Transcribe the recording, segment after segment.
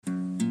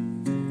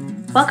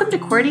Welcome to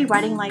QWERTY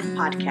Writing Life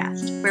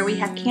Podcast, where we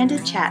have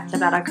candid chats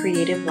about our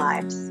creative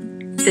lives.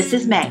 This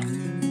is May.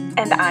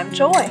 And I'm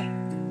Joy.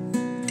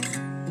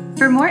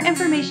 For more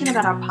information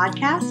about our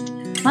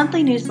podcast,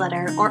 monthly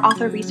newsletter, or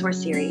author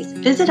resource series,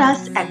 visit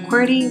us at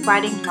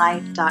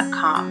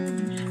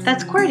QWERTYWritingLife.com.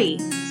 That's QWERTY,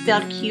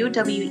 spelled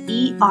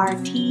QWERTY.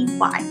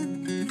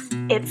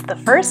 It's the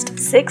first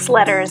 6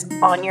 letters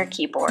on your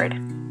keyboard.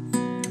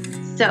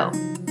 So,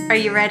 are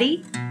you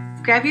ready?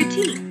 Grab your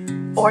tea.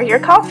 Or your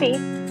coffee,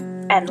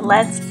 and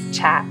let's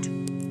chat.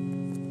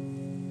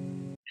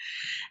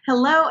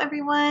 Hello,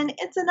 everyone.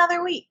 It's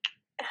another week.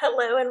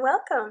 Hello and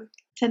welcome.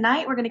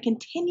 Tonight, we're going to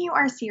continue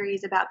our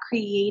series about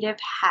creative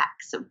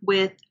hacks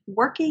with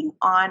working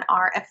on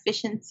our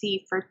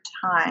efficiency for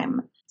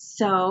time.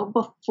 So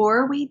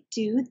before we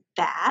do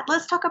that,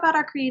 let's talk about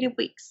our creative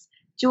weeks.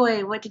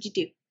 Joy, what did you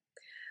do?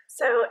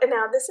 So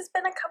now this has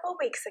been a couple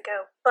weeks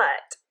ago,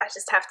 but I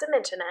just have to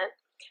mention it.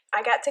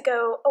 I got to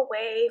go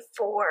away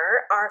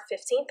for our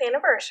 15th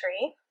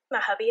anniversary. My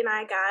hubby and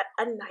I got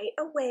a night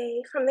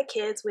away from the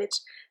kids, which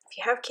if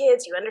you have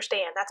kids, you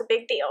understand that's a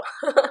big deal.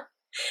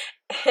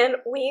 And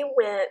we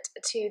went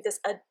to this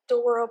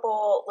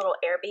adorable little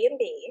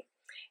Airbnb.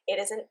 It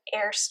is an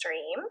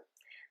Airstream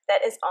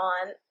that is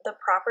on the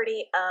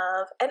property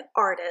of an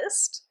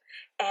artist,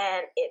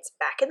 and it's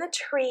back in the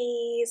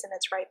trees, and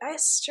it's right by a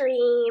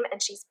stream,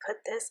 and she's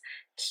put this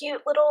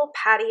cute little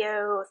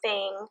patio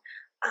thing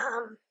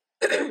on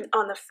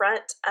the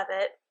front of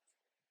it.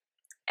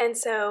 And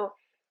so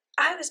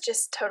I was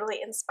just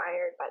totally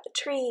inspired by the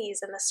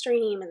trees and the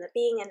stream and the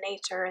being in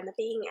nature and the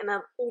being in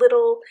a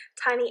little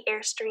tiny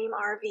Airstream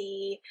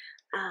RV,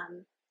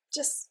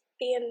 just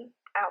being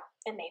out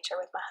in nature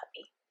with my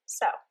hubby.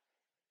 So,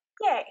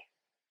 yay.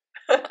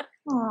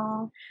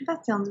 Aw,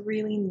 that sounds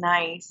really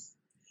nice.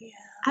 Yeah.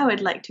 I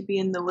would like to be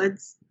in the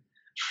woods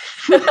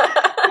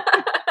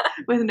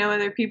with no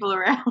other people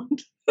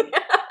around.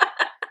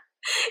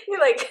 You're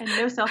like, and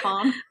no cell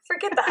phone.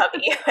 Forget the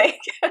hubby.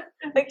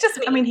 like just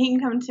me. I mean, he can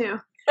come too.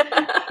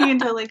 He can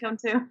totally come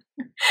too.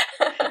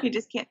 He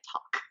just can't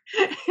talk.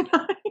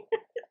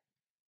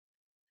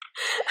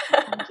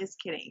 I'm just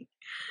kidding.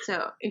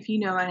 So, if you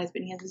know my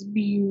husband, he has this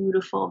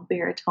beautiful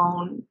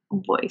baritone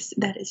voice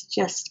that is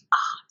just,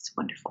 it's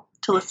wonderful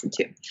to listen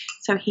to.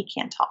 So, he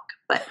can't talk,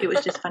 but it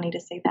was just funny to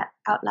say that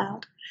out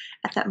loud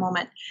at that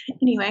moment.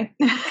 Anyway.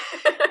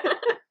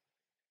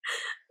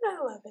 I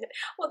love it.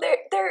 Well, there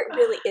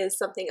really is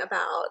something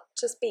about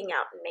just being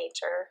out in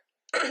nature.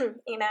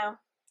 You know,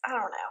 I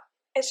don't know.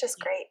 It's just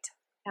great.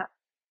 Yeah,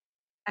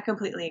 I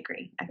completely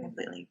agree.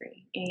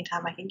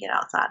 Anytime I can get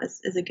outside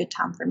is a good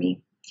time for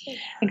me. Yeah.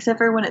 Except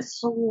for when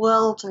it's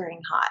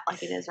sweltering hot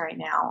like it is right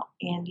now,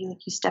 and you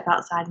step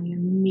outside and you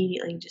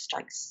immediately just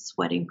like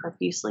sweating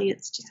profusely.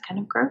 It's just kind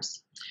of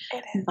gross.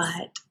 It is.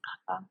 But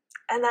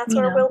and that's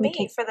where we'll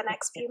be for the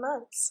next few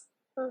months.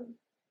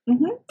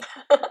 Mm-hmm.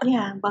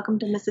 Yeah, welcome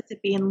to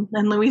Mississippi and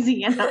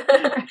Louisiana.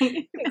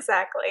 Right?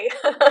 Exactly.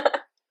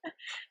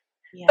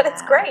 Yeah. But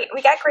it's great.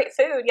 We got great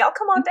food. Y'all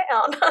come on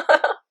down.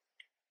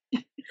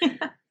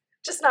 Yeah.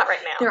 Just not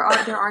right now. There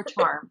are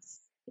charms.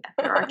 Yeah,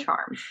 there are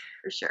charms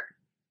for sure.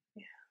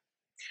 Yeah.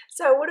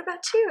 So what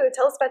about you?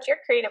 Tell us about your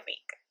creative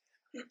week.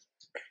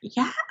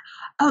 Yeah.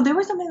 Oh, there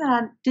was something that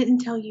I didn't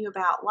tell you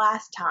about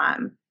last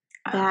time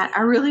that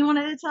I really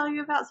wanted to tell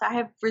you about. So I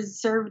have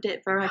reserved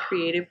it for my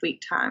creative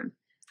week time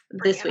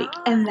this week.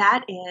 And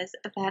that is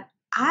that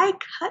I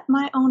cut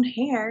my own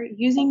hair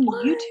using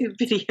YouTube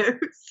videos.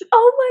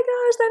 Oh my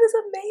gosh, that is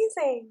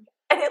amazing.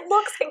 And it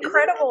looks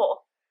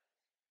incredible.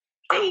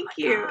 Thank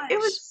you. Gosh. It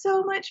was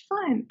so much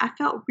fun. I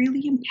felt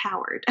really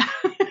empowered.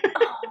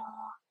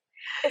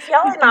 If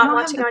y'all are not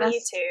watching on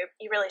YouTube,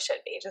 you really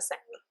should be, just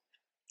saying.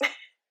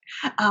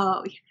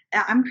 Oh,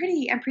 yeah. I'm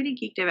pretty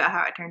geeked about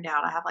how it turned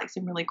out. I have like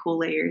some really cool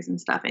layers and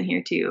stuff in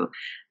here too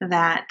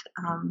that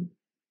I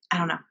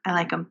don't know. I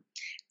like them.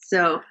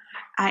 So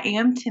I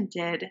am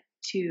tempted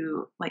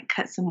to like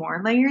cut some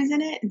more layers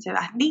in it, and so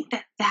I think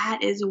that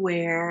is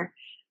where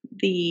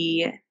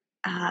the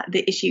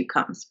issue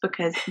comes,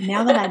 because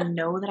now that I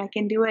know that I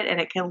can do it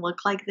and it can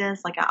look like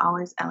this,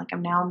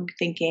 I'm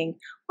thinking,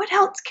 what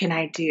else can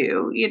I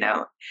do? You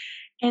know,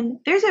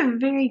 and there's a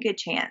very good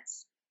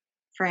chance,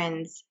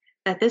 friends,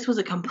 that this was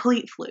a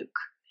complete fluke.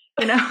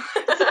 You know.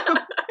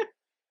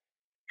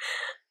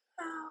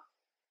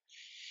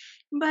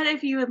 But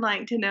if you would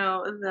like to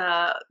know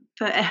the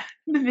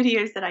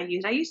videos that I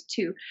used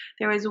 2.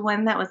 There was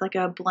one that was like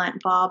a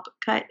blunt bob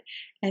cut,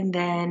 and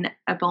then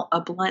a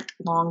blunt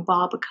long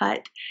bob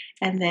cut,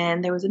 and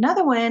then there was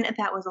another one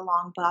that was a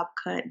long bob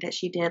cut that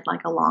she did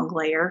like a long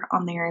layer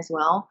on there as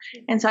well.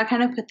 And so I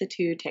kind of put the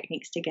 2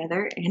 techniques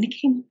together, and it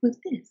came up with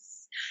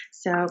this.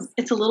 So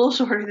it's a little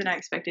shorter than I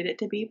expected it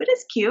to be, but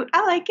it's cute.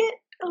 I like it.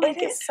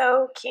 It is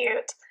so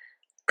cute.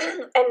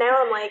 And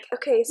now I'm like,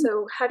 okay,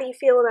 so how do you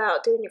feel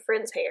about doing your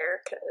friend's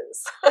hair?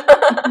 Because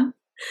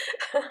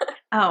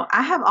oh,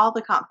 I have all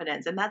the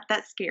confidence, and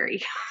that's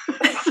scary.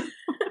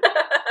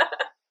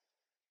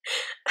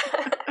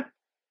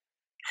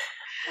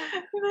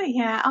 But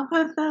yeah, I'll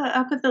put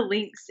the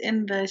links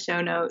in the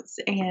show notes,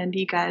 and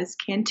you guys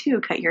can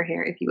too cut your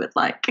hair if you would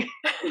like,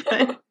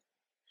 but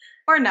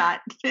or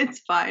not. It's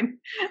fine.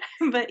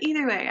 But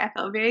either way, I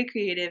felt very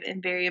creative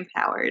and very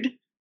empowered.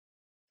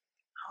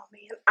 Oh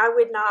man, I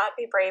would not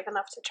be brave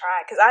enough to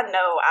try because I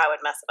know I would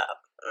mess it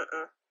up.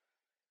 Mm-mm.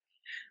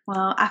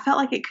 Well, I felt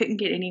like it couldn't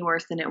get any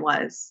worse than it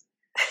was.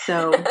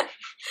 So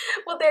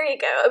Well, there you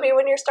go. I mean,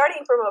 when you're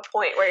starting from a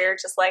point where you're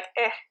just like,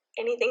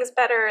 anything's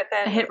better, I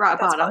then hit rock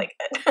that's bottom.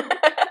 probably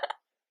good.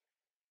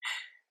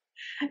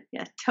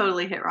 Yeah,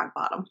 totally hit rock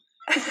bottom.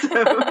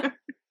 So,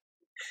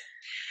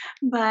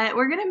 but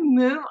we're going to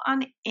move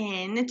on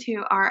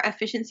into our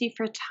efficiency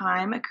for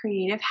time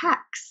creative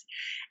hacks.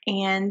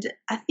 And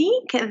I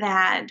think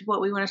that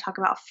what we want to talk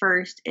about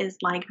first is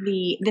like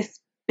this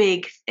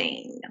big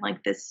thing,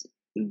 like this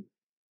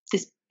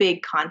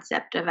big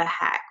concept of a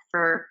hack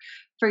for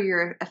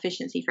your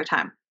efficiency for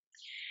time.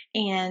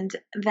 And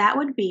that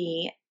would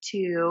be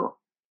to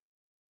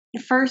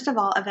first of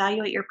all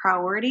evaluate your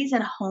priorities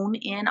and hone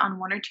in on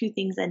one or two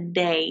things a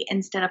day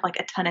instead of like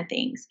a ton of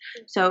things.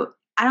 So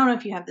I don't know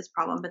if you have this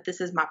problem, but this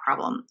is my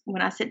problem.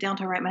 When I sit down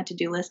to write my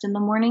to-do list in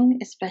the morning,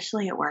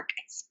 especially at work,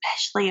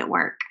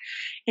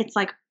 it's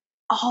like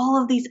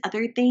all of these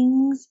other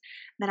things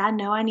that I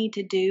know I need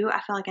to do, I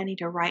feel like I need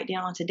to write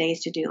down on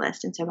today's to-do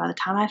list. And so by the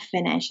time I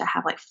finish, I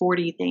have like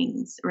 40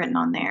 things written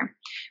on there,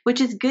 which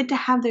is good to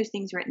have those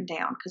things written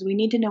down because we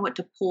need to know what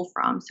to pull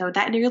from. So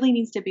that really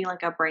needs to be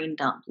like a brain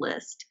dump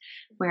list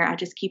where I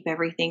just keep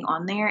everything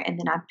on there and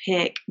then I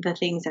pick the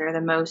things that are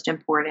the most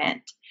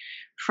important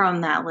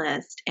from that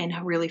list and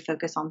really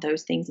focus on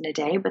those things in a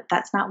day. But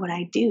that's not what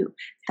I do.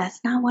 That's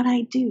not what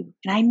I do.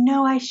 And I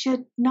know I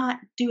should not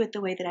do it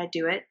the way that I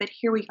do it, but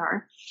here we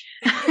are.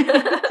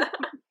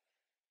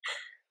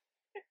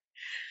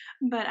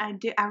 But I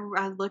do.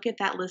 I look at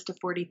that list of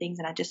 40 things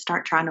and I just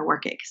start trying to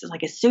work it because it's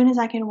like as soon as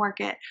I can work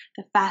it,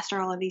 the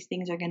faster all of these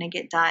things are going to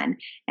get done.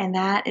 And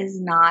that is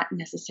not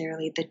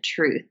necessarily the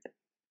truth.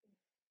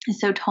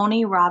 So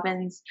Tony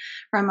Robbins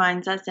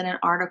reminds us in an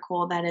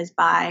article that is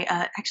by,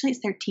 actually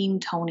it's their Team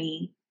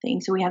Tony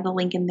thing. So we have the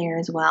link in there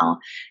as well.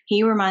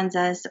 He reminds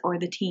us, or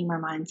the team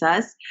reminds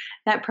us,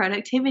 that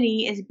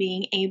productivity is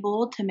being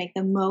able to make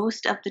the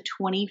most of the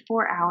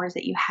 24 hours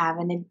that you have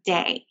in a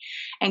day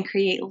and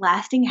create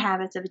lasting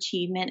habits of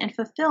achievement and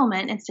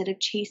fulfillment instead of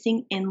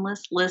chasing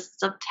endless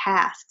lists of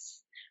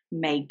tasks.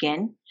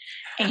 Megan.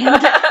 And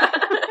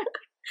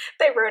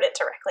they wrote it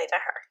directly to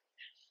her.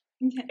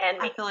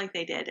 And I feel like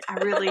they did. I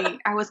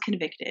was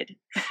convicted.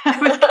 I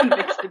was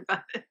convicted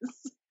by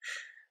this.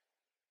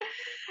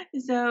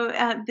 So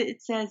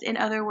it says, in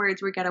other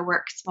words, we got to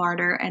work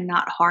smarter and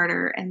not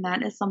harder. And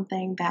that is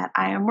something that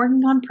I am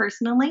working on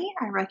personally.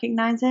 I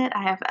recognize it.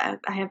 I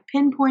have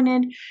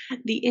pinpointed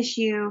the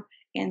issue.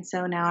 And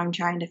so now I'm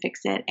trying to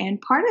fix it.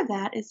 And part of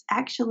that is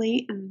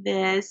actually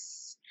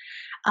this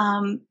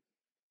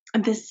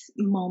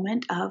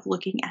moment of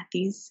looking at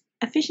these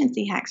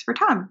efficiency hacks for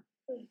time.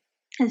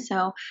 And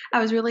so I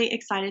was really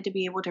excited to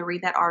be able to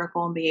read that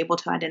article and be able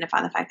to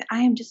identify the fact that I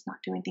am just not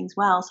doing things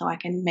well, so I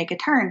can make a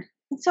turn.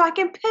 So I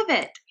can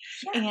pivot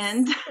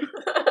and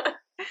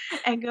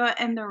go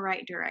in the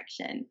right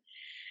direction.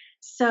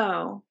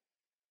 So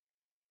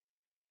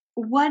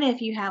what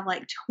if you have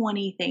like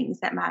 20 things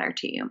that matter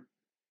to you?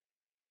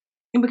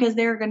 Because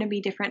there are going to be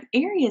different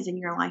areas in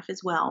your life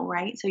as well,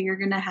 right? So you're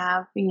going to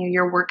have,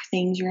 your work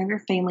things, you're going to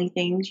have your family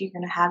things, you're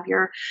going to have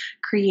your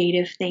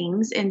creative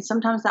things. And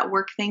sometimes that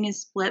work thing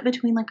is split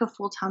between like a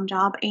full-time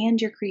job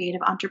and your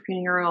creative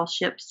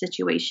entrepreneurship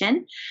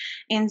situation.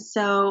 And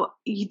so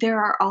there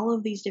are all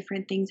of these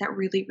different things that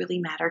really, really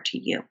matter to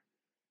you.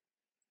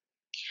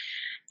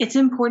 It's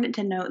important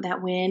to note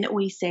that when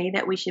we say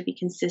that we should be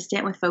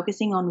consistent with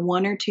focusing on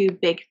one or two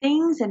big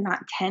things and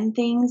not 10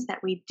 things, that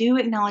we do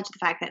acknowledge the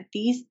fact that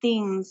these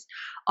things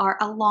are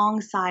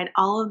alongside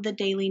all of the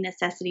daily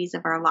necessities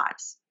of our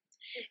lives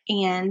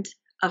and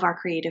of our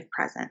creative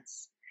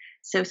presence.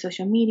 So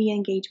social media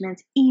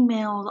engagements,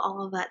 emails,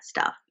 all of that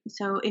stuff.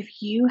 So if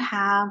you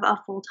have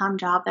a full-time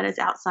job that is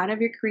outside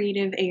of your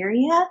creative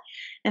area,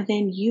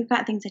 then you've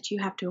got things that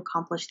you have to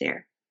accomplish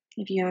there.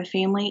 If you have a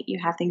family,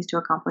 you have things to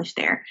accomplish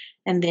there.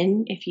 And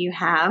then if you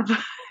have,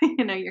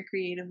 your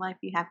creative life,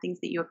 you have things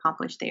that you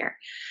accomplish there.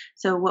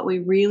 So what we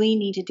really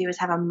need to do is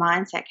have a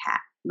mindset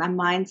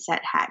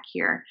hack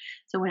here.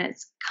 So when it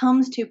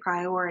comes to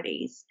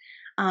priorities,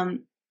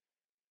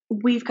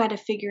 we've got to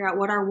figure out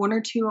what our one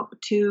or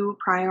two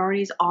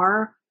priorities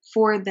are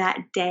for that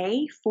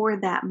day, for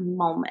that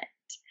moment.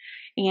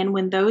 And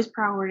when those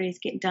priorities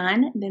get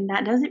done, then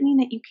that doesn't mean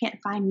that you can't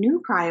find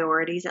new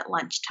priorities at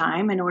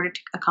lunchtime in order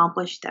to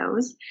accomplish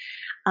those.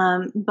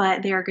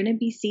 But there are going to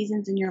be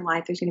seasons in your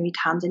life, there's going to be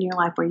times in your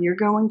life where you're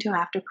going to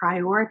have to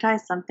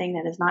prioritize something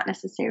that is not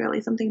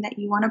necessarily something that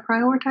you want to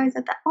prioritize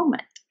at that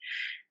moment.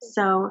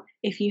 So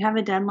if you have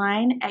a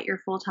deadline at your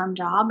full-time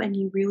job and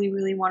you really,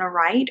 really want to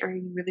write or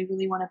you really,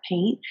 really want to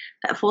paint,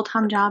 that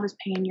full-time job is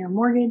paying your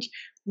mortgage,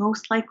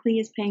 most likely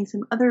is paying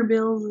some other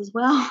bills as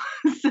well.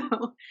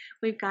 So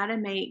we've got to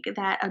make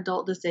that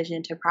adult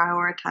decision to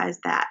prioritize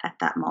that at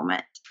that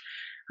moment.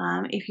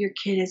 If your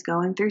kid is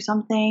going through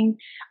something,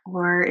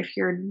 or if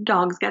your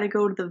dog's got to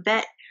go to the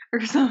vet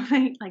or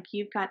something, like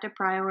you've got to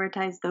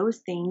prioritize those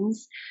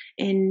things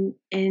in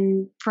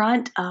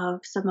front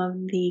of some of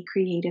the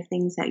creative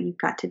things that you've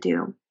got to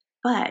do.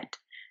 But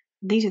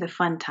these are the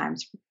fun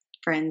times,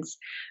 friends.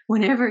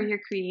 Whenever your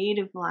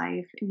creative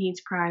life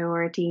needs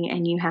priority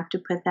and you have to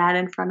put that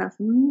in front of,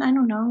 I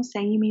don't know,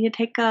 say you need to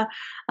take a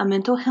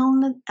mental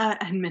health,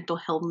 a mental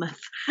health.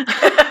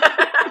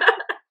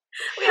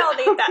 We all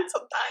need that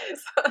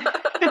sometimes.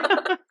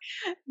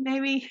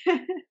 maybe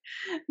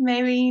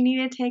maybe you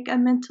need to take a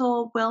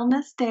mental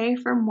wellness day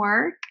from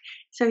work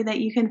so that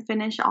you can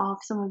finish off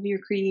some of your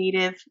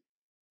creative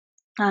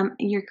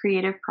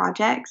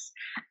projects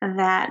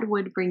that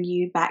would bring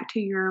you back to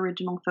your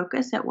original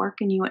focus at work,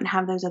 and you wouldn't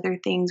have those other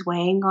things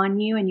weighing on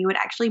you, and you would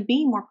actually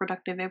be more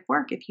productive at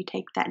work if you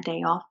take that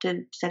day off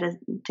to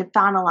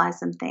finalize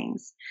some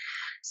things.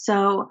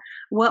 So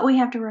what we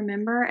have to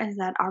remember is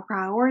that our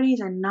priorities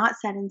are not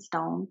set in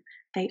stone.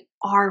 They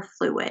are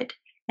fluid,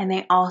 and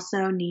they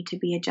also need to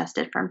be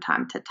adjusted from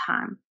time to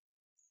time.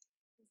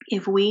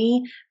 If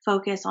we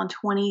focus on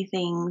 20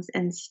 things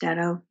instead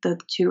of the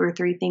 2 or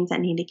 3 things that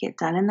need to get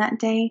done in that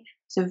day,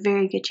 it's a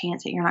very good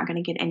chance that you're not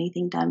going to get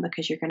anything done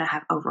because you're going to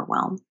have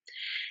overwhelm.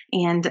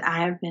 And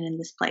I have been in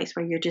this place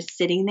where you're just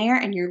sitting there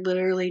and you're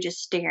literally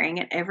just staring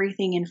at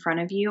everything in front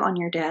of you on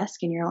your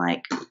desk, and you're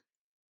like,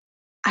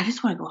 I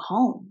just want to go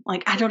home.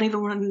 Like I don't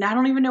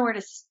even know where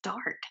to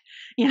start,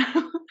 you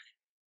know?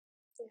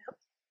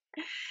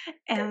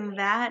 And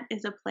that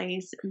is a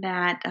place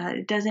that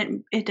it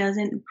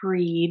doesn't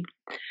breed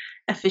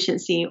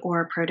efficiency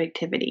or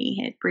productivity.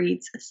 It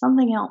breeds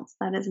something else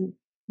that is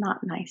not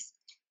nice.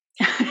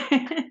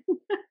 That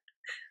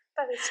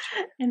is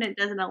true. And it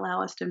doesn't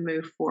allow us to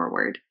move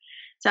forward.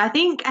 So I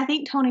think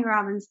Tony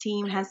Robbins'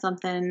 team has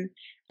something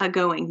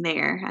going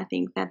there. I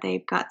think that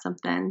they've got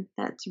something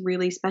that's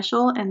really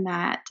special in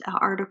that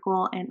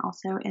article and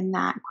also in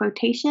that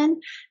quotation,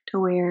 to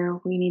where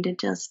we need to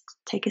just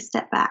take a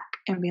step back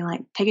and be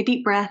like, take a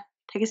deep breath,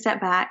 take a step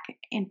back,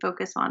 and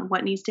focus on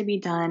what needs to be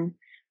done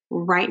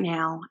right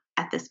now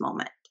at this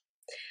moment.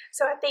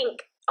 So I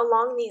think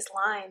along these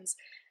lines,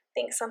 I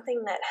think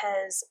something that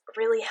has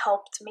really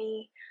helped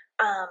me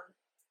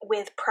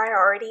with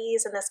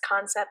priorities and this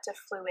concept of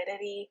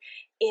fluidity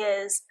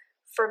is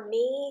for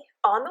me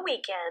on the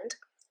weekend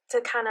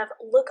to kind of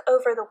look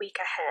over the week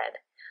ahead.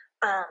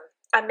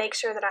 I make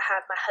sure that I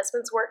have my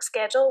husband's work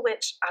schedule,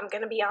 which I'm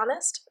going to be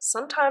honest,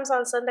 sometimes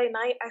on Sunday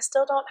night, I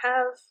still don't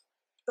have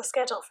the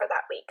schedule for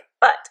that week.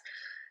 But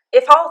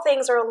if all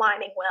things are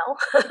aligning well,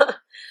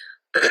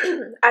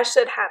 I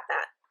should have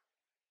that.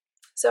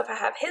 So if I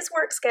have his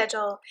work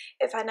schedule,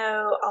 if I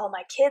know all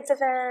my kids'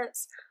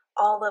 events,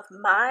 all of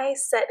my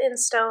set in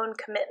stone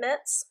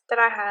commitments that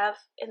I have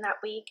in that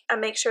week, I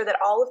make sure that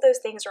all of those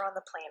things are on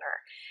the planner.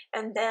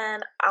 And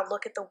then I'll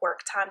look at the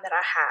work time that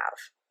I have.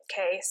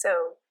 Okay,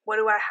 so what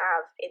do I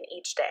have in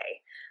each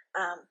day?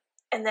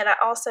 And then I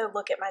also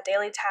look at my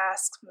daily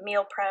tasks,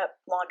 meal prep,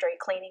 laundry,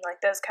 cleaning,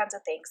 like those kinds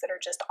of things that are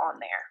just on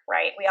there,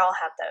 right? We all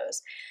have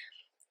those.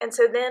 And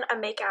so then I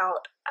make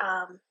out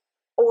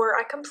or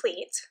I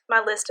complete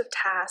my list of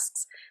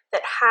tasks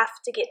that have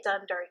to get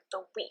done during the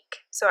week.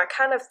 So I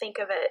kind of think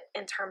of it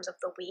in terms of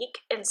the week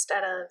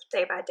instead of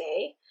day by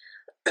day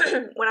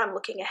when I'm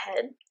looking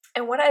ahead.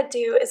 And what I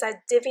do is I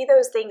divvy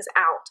those things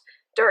out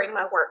during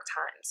my work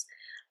times.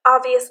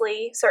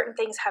 Obviously, certain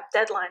things have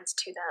deadlines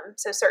to them,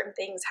 so certain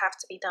things have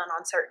to be done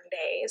on certain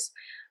days.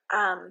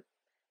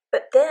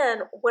 But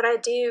then what I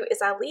do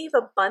is I leave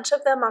a bunch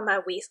of them on my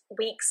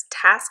week's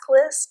task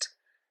list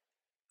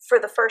for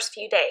the first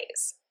few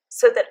days,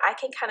 so that I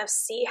can kind of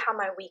see how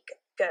my week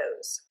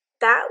goes.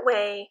 That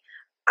way,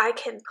 I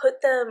can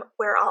put them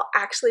where I'll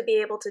actually be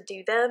able to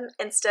do them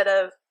instead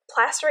of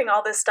plastering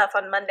all this stuff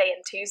on Monday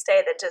and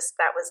Tuesday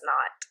that was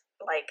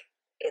not, like,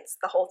 it's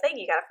the whole thing.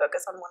 You got to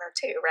focus on one or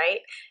two,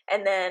 right?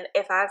 And then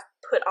if I've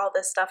put all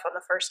this stuff on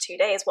the first 2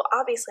 days, well,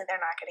 obviously they're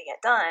not going to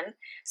get done.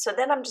 So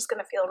then I'm just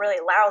going to feel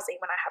really lousy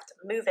when I have to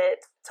move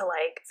it to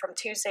like from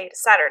Tuesday to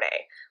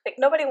Saturday.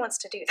 Like nobody wants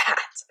to do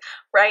that,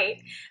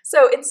 right?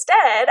 So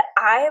instead,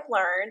 I have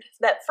learned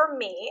that for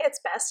me,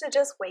 it's best to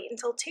just wait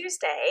until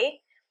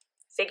Tuesday,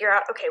 figure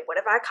out, okay, what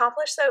have I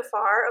accomplished so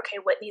far? Okay,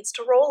 what needs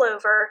to roll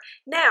over?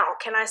 Now,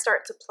 can I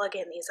start to plug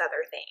in these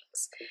other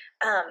things?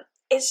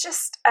 It's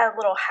just a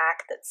little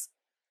hack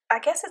I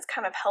guess it's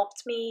kind of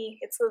helped me.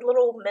 It's a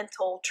little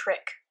mental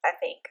trick, I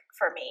think,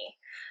 for me.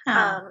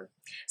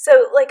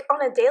 So like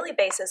on a daily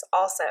basis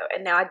also,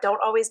 and now I don't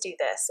always do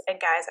this, and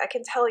guys, I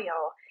can tell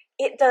y'all,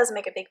 it does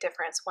make a big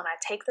difference when I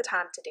take the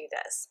time to do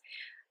this.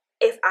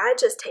 If I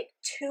just take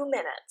 2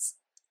 minutes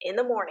in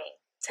the morning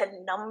to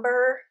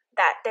number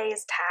that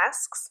day's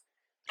tasks,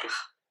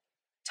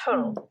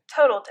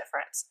 total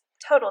difference.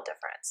 Total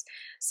difference.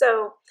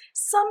 So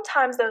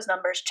sometimes those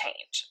numbers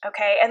change,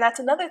 okay? And that's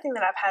another thing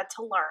that I've had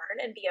to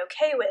learn and be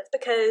okay with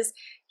because,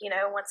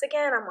 once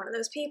again, I'm one of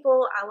those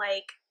people, I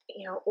like,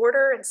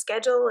 order and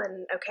schedule,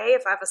 and okay,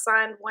 if I've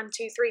assigned 1,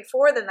 2, 3,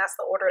 4, then that's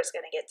the order it's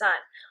going to get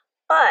done.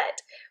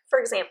 But, for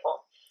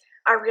example,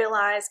 I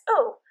realize,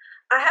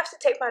 I have to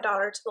take my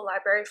daughter to the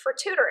library for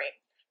tutoring.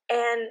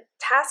 And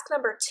task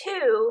number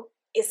 2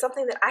 is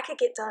something that I could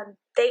get done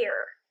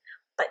there.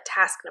 But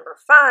task number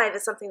 5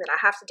 is something that I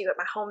have to do at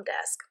my home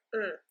desk.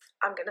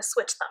 I'm going to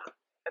switch them,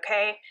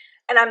 okay?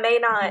 And I may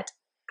not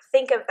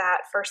think of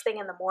that first thing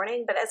in the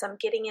morning, but as I'm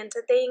getting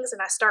into things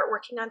and I start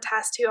working on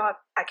task 2,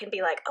 I can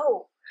be like,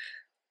 oh,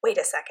 wait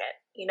a second.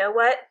 You know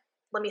what?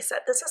 Let me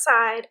set this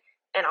aside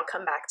and I'll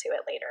come back to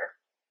it later.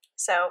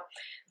 So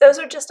those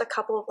are just a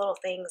couple of little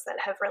things that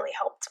have really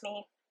helped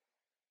me.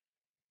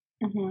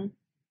 Mm-hmm.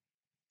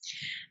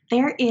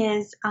 There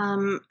is, I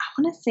want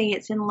to say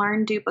it's in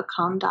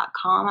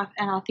learndobecome.com,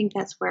 and I think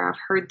that's where I've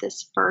heard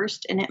this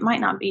first, and it might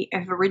not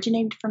have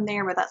originated from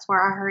there, but that's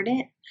where I heard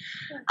it,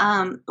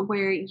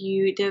 where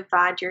you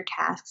divide your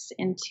tasks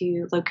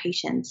into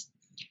locations.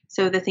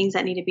 So the things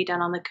that need to be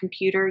done on the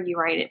computer, you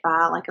write it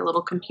by like a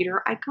little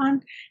computer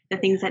icon. The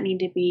things that need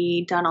to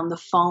be done on the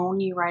phone,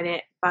 you write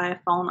it by a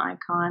phone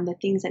icon. The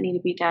things that need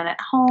to be done at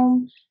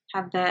home,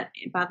 have that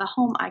by the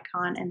home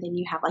icon, and then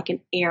you have like an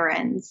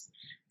errands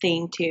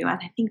thing too. And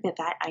I think that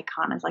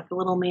icon is like a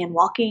little man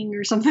walking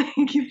or something.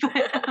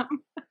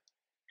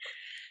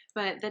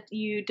 But that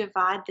you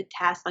divide the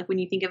task, like when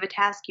you think of a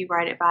task, you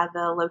write it by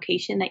the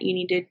location that you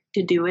need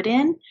to do it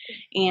in.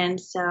 And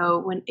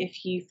so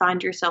if you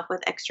find yourself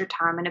with extra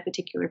time in a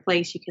particular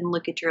place, you can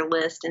look at your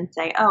list and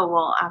say, oh,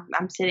 well,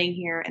 I'm sitting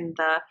here in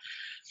the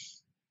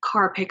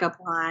car pickup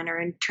line or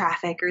in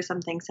traffic or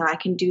something, so I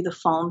can do the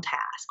phone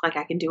task. Like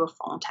I can do a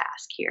phone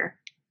task here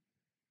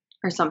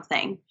or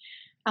something.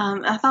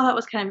 I thought that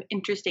was kind of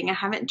interesting. I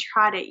haven't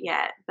tried it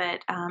yet, but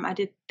I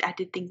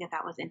did think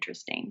that was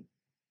interesting.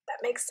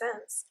 That makes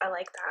sense. I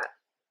like that.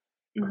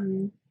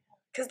 Mm-hmm.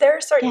 Because there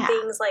are certain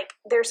things,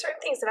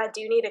 that I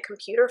do need a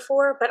computer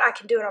for, but I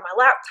can do it on my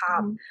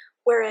laptop. Mm-hmm.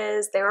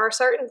 Whereas there are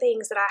certain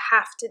things that I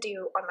have to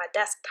do on my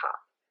desktop.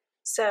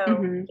 So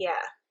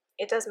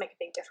it does make a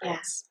big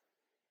difference. Yeah.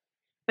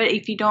 But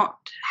if you don't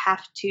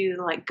have to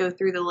like go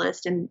through the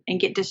list and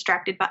get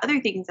distracted by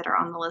other things that are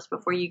on the list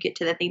before you get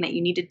to the thing that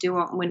you need to do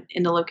when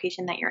in the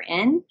location that you're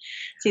in,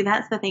 see,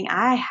 that's the thing.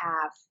 I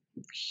have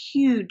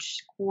huge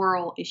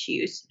squirrel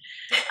issues.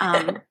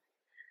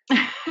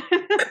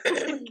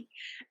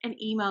 An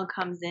email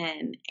comes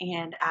in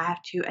and I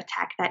have to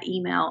attack that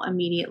email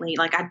immediately.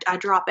 Like I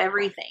drop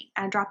everything.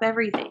 I drop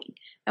everything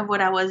of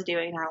what I was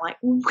doing. I'm like,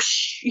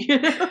 whoosh,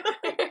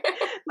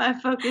 my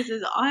focus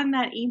is on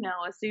that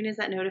email as soon as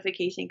that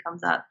notification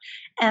comes up.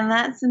 And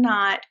that's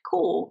not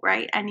cool,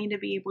 right? I need to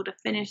be able to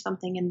finish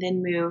something and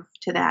then move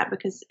to that,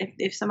 because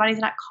if somebody's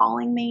not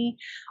calling me,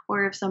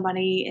 or if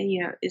somebody,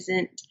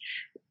 isn't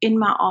in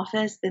my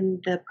office,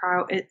 then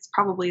it's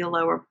probably a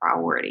lower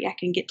priority. I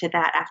can get to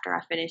that after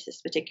I finish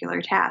this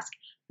particular task.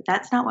 But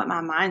that's not what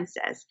my mind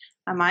says.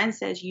 My mind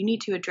says you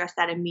need to address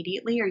that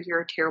immediately or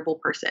you're a terrible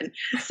person.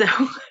 So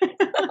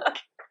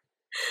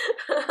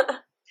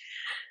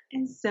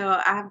and so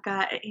I've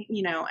got,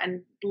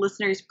 and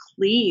listeners,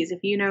 please, if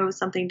you know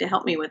something to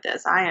help me with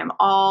this, I am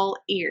all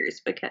ears,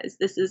 because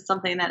this is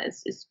something that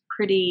is it's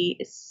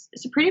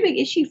a pretty big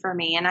issue for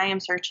me, and I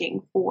am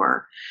searching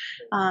for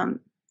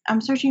some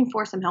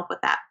help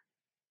with that.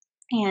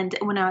 And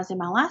when I was in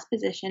my last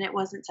position, it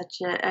wasn't such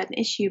an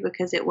issue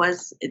because there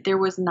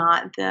was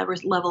not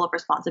the level of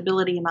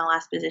responsibility in my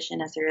last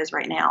position as there is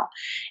right now.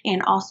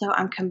 And also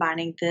I'm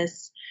combining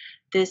this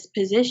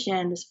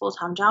position, this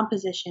full-time job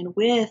position,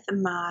 with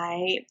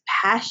my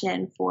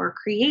passion for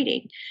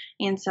creating.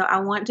 And so I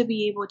want to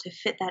be able to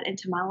fit that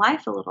into my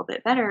life a little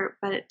bit better.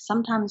 But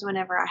sometimes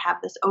whenever I have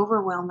this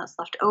overwhelm that's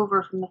left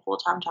over from the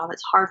full-time job,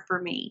 it's hard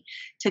for me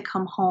to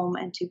come home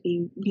and to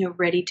be,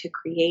 ready to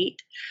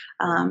create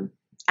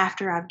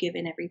after I've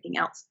given everything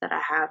else that I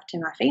have to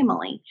my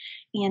family.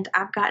 And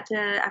I've got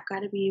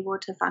to be able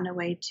to find a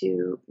way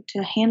to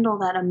handle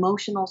that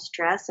emotional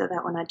stress, so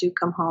that when I do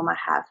come home, I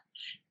have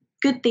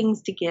good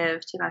things to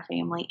give to my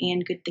family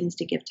and good things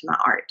to give to my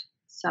art.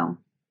 So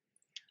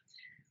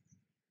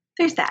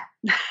there's that.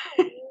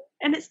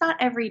 And it's not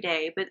every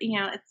day, but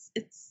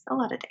it's a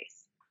lot of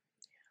days.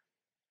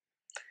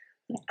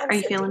 Yeah. Are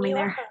you feeling me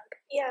there?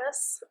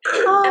 Yes.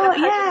 Oh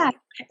yeah.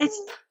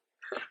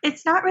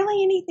 It's not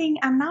really anything.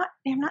 I'm not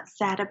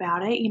sad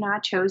about it. I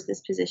chose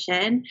this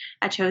position.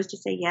 I chose to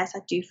say yes.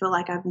 I do feel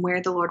like I'm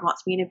where the Lord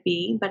wants me to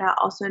be, but I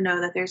also know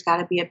that there's got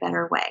to be a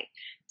better way.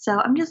 So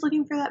I'm just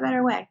looking for that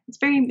better way. It's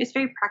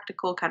very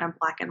practical, kind of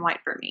black and white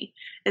for me.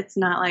 It's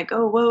not like,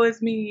 oh, woe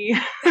is me.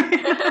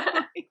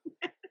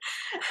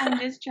 I'm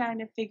just trying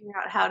to figure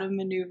out how to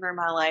maneuver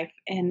my life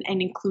and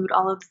include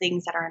all of the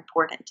things that are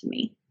important to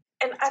me.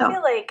 And I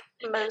feel like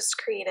most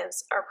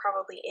creatives are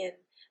probably in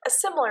a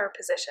similar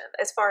position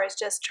as far as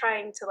just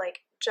trying to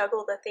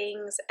juggle the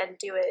things and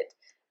do it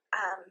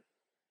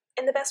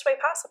in the best way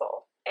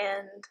possible.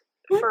 And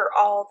for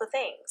all the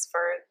things,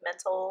 for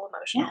mental,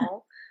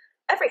 emotional,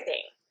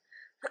 everything.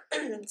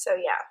 So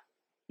yeah.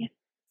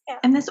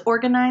 And this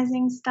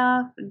organizing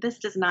stuff, this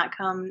does not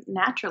come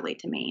naturally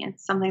to me.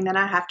 It's something that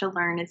I have to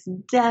learn. It's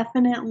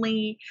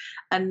definitely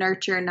a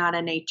nurture, not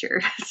a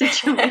nature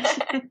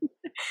situation.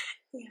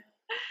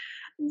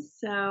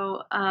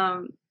 So,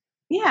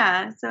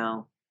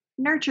 so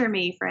nurture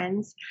me,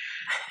 friends.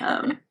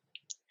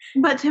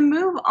 But to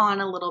move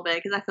on a little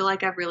bit, because I feel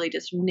like I've really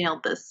just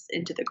nailed this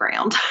into the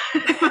ground.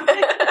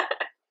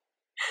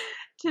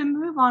 To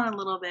move on a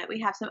little bit, we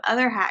have some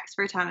other hacks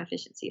for time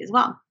efficiency as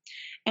well.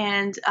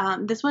 And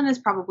this one is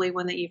probably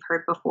one that you've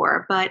heard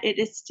before, but it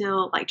is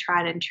still like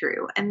tried and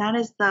true. And that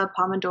is the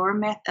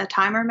Pomodoro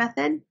timer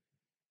method.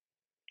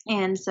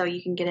 And so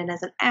you can get it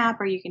as an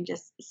app, or you can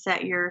just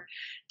set your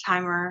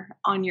timer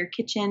on your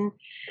kitchen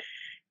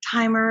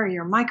timer, or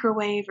your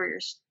microwave, or your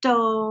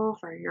stove,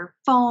 or your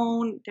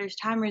phone. There's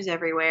timers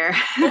everywhere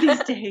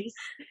these days.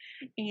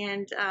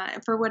 And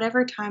for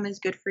whatever time is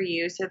good for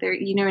you. So there,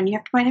 and you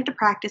might have to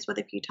practice with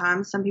a few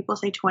times. Some people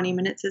say 20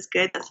 minutes is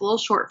good. That's a little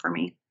short for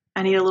me.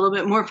 I need a little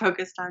bit more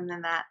focused time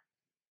than that.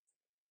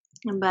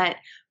 But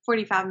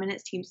 45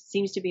 minutes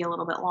seems to be a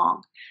little bit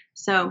long.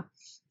 So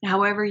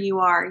however you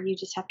are, you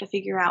just have to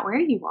figure out where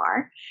you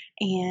are.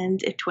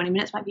 And if 20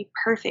 minutes might be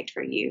perfect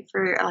for you,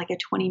 for like a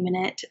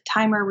 20-minute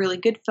timer, really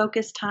good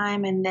focus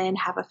time, and then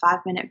have a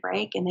 5-minute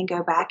break and then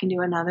go back and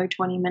do another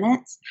 20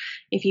 minutes.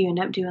 If you end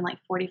up doing like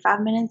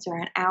 45 minutes or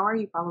an hour,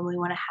 you probably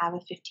want to have a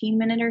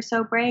 15-minute or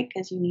so break,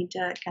 because you need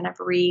to kind of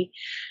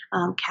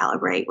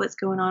calibrate what's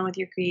going on with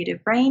your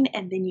creative brain.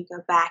 And then you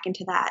go back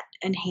into that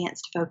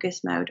enhanced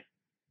focus mode.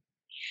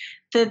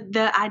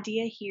 The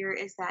idea here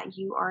is that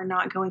you are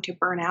not going to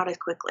burn out as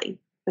quickly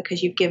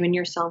because you've given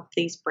yourself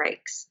these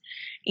breaks.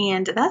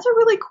 And that's a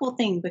really cool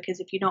thing, because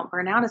if you don't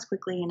burn out as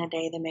quickly in a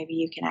day, then maybe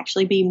you can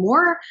actually be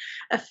more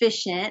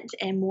efficient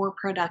and more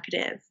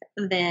productive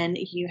than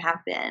you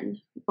have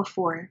been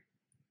before.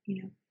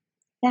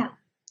 Yeah.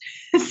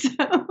 So that's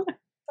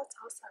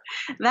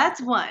awesome.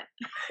 That's one.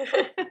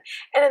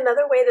 And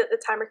another way that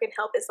the timer can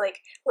help is, like,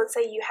 let's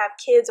say you have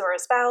kids or a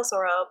spouse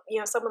or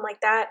someone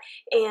like that,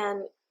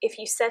 and if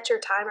you set your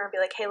timer and be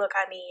like, hey, look,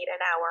 I need an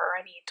hour, or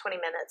I need 20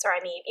 minutes, or I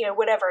need,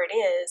 whatever it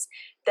is,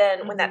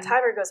 then when that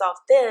timer goes off,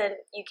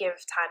 then you give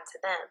time to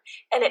them.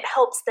 And it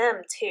helps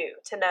them too,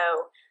 to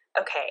know,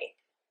 okay,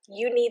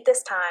 you need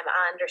this time.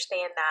 I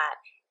understand that.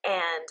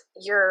 And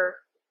you're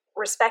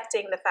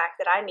respecting the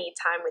fact that I need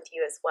time with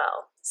you as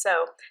well.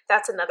 So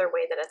that's another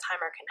way that a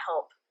timer can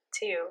help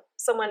to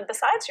someone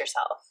besides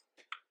yourself.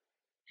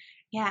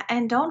 Yeah,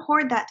 and don't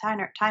hoard that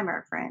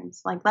timer,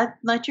 friends. Like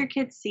let your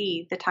kids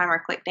see the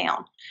timer click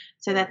down,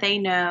 so that they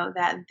know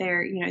that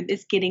they're,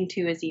 it's getting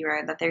to a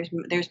zero, that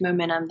there's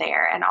momentum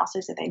there, and also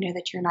so they know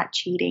that you're not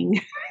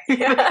cheating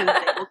because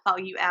they will call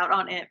you out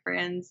on it,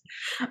 friends.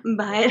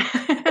 But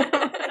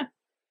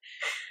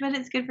but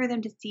it's good for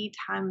them to see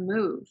time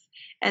move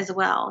as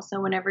well. So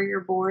whenever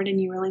you're bored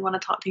and you really want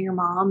to talk to your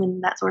mom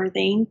and that sort of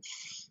thing,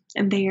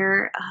 and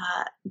they're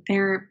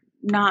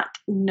not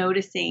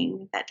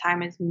noticing that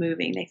time is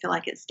moving. They feel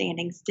like it's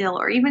standing still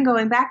or even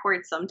going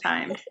backwards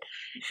sometimes.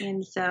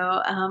 And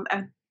so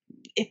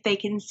if they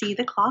can see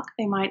the clock,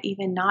 they might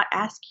even not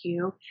ask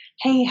you,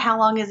 hey, how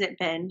long has it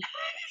been?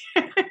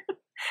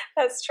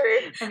 That's true.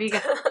 Have you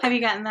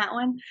gotten that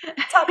one?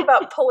 Talk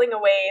about pulling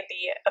away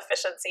the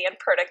efficiency and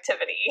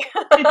productivity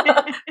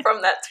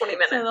from that 20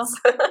 minutes.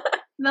 So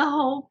the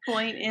whole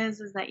point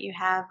is that you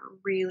have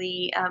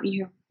really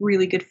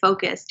good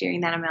focus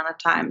during that amount of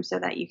time, so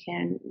that you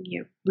can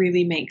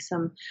really make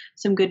some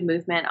good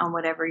movement on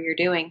whatever you're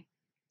doing.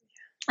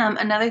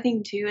 Another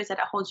thing too is that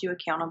it holds you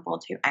accountable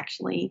to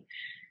actually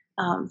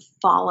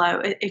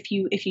follow. If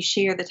you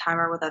share the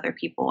timer with other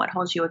people, it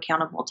holds you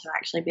accountable to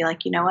actually be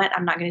like, you know what,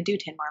 I'm not going to do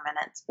 10 more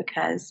minutes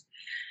because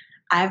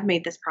I've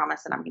made this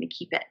promise and I'm going to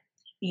keep it.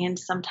 And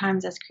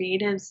sometimes as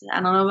creatives, I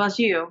don't know about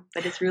you,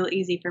 but it's real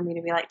easy for me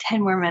to be like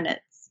 10 more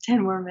minutes.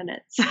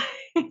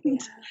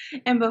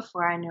 And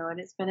before I know it,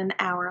 it's been an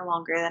hour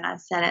longer than I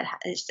said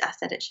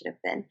it should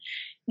have been.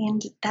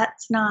 And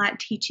that's not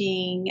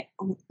teaching.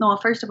 Well,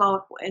 first of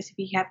all, if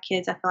you have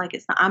kids, I feel like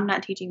I'm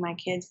not teaching my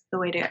kids the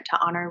way to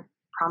honor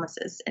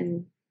promises.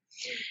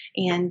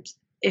 And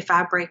if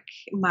I break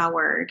my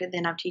word,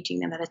 then I'm teaching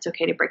them that it's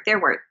okay to break their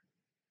word.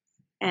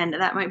 And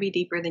that might be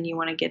deeper than you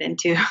want to get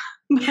into.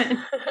 But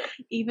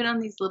even on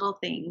these little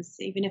things,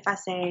 even if I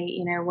say,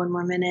 1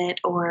 more minute,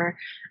 or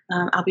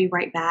I'll be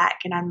right back,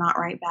 and I'm not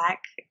right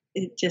back,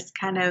 it just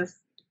kind of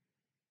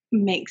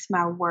makes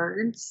my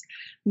words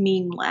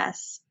mean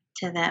less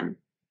to them.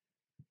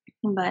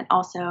 But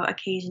also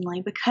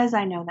occasionally, because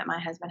I know that my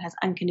husband has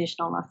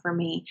unconditional love for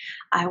me,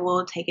 I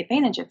will take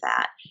advantage of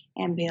that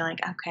and be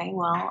like, okay,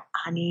 well,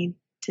 I need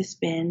to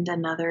spend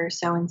another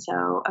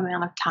so-and-so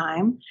amount of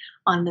time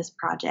on this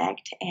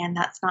project. And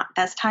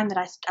that's time that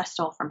I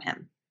stole from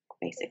him,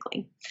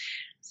 basically.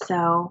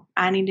 So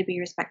I need to be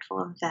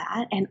respectful of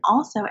that. And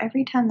also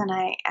every time that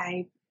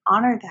I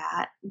honor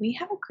that, we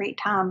have a great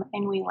time,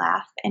 and we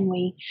laugh, and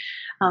we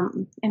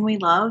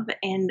love.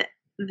 And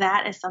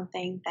that is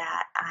something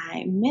that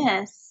I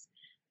miss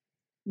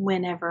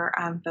whenever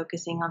I'm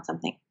focusing on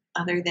something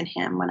other than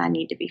him when I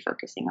need to be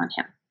focusing on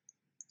him.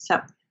 So,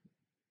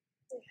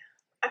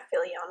 I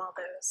feel you on all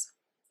those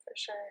for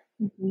sure.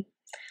 mhm.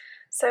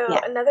 So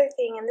Yeah. another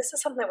thing, and this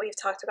is something that we've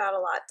talked about a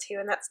lot too,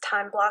 and that's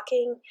time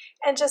blocking.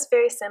 And just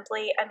very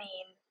simply, I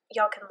mean,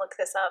 y'all can look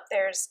this up.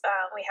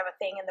 We have a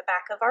thing in the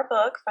back of our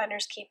book,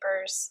 Finders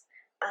Keepers,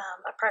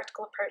 a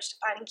practical approach to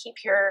find and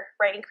keep your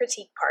writing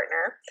critique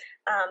partner,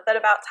 but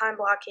about time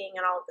blocking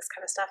and all of this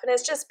kind of stuff. And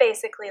it's just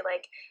basically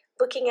like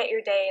looking at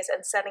your days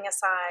and setting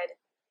aside,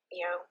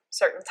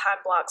 certain time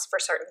blocks for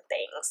certain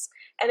things.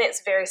 And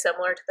it's very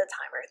similar to the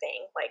timer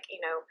thing. Like,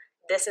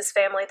 this is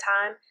family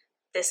time,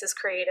 this is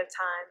creative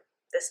time,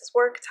 this is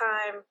work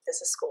time,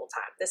 this is school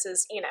time, this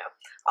is,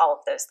 all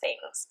of those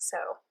things. So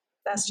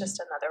that's just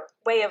another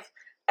way of,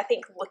 I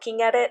think,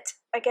 looking at it,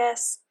 I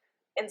guess.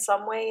 In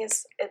some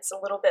ways, it's a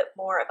little bit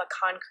more of a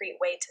concrete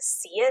way to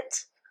see it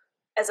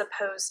as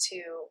opposed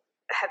to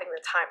having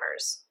the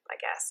timers, I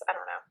guess. I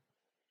don't know.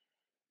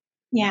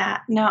 Yeah,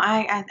 no,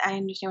 I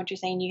understand what you're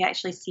saying. You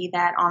actually see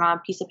that on a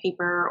piece of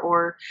paper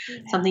or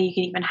something. You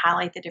can even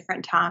highlight the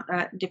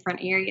different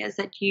areas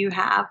that you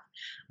have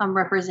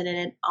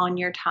represented on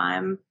your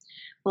time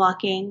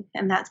blocking,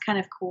 and that's kind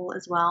of cool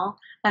as well.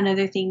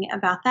 Another thing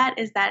about that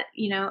is that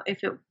if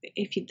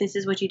this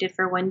is what you did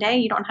for one day,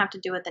 you don't have to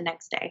do it the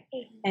next day.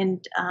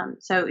 And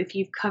so if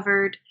you've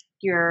covered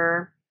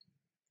your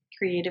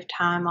creative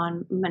time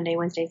on Monday,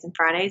 Wednesdays, and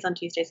Fridays, on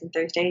Tuesdays and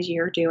Thursdays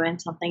you're doing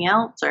something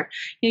else, or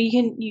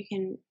you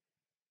can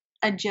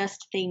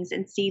adjust things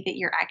and see that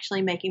you're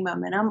actually making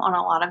momentum on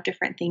a lot of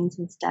different things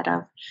instead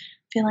of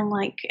feeling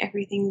like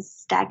everything's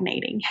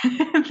stagnating.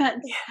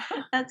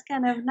 That's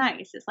kind of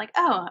nice. It's like,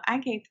 oh, I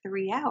gave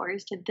 3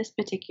 hours to this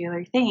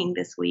particular thing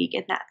this week,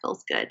 and that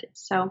feels good.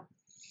 So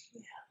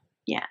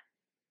yeah.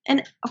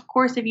 And of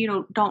course, if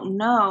you don't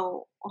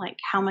know like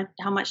how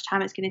much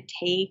time it's going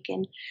to take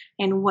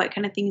and what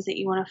kind of things that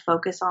you want to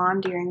focus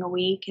on during a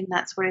week and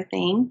that sort of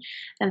thing,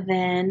 and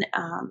then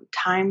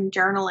time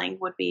journaling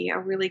would be a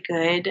really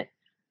good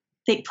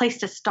place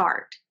to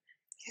start.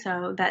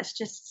 So that's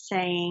just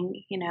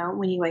saying,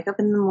 when you wake up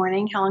in the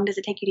morning, how long does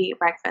it take you to eat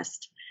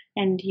breakfast?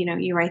 And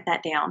you write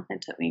that down.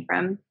 It took me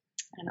from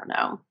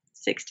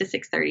 6 to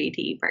 6:30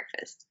 to eat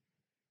breakfast.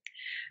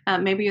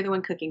 Maybe you're the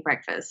one cooking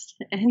breakfast.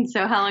 And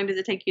so how long does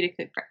it take you to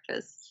cook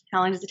breakfast? How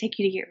long does it take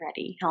you to get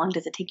ready? How long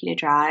does it take you to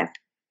drive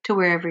to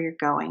wherever you're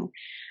going?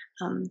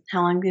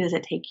 How long does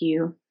it take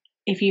you,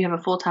 if you have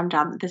a full-time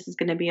job, this is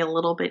going to be a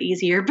little bit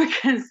easier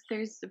because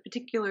there's a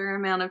particular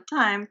amount of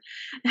time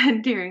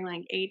during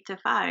like 8 to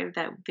 5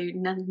 that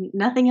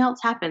nothing else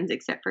happens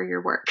except for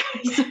your work.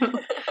 So,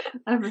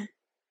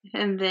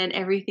 and then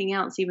everything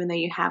else, even though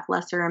you have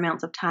lesser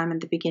amounts of time at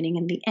the beginning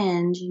and the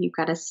end, you've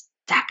got to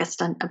stack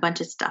a bunch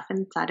of stuff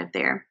inside of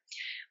there.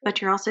 But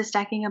you're also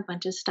stacking a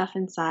bunch of stuff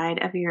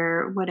inside of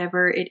your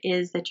whatever it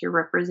is that you're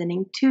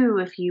representing too,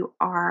 if you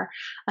are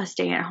a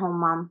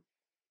stay-at-home mom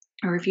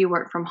or if you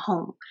work from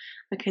home,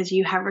 because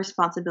you have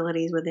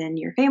responsibilities within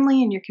your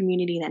family and your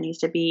community that needs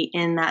to be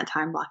in that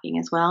time blocking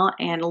as well.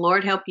 And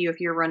Lord help you if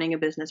you're running a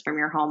business from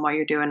your home while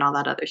you're doing all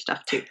that other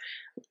stuff too.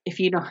 If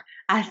you don't,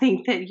 I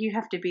think that you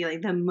have to be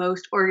like the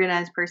most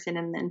organized person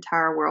in the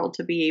entire world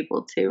to be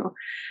able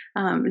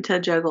to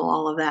juggle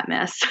all of that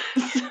mess.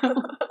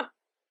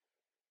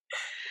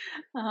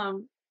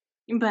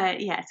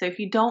 But yeah, so if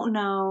you don't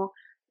know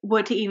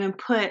what to even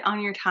put on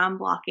your time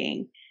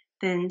blocking,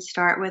 then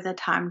start with a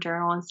time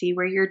journal and see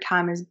where your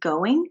time is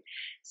going,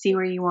 see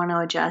where you want to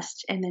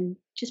adjust, and then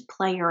just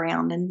play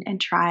around and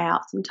try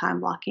out some time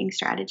blocking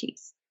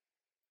strategies.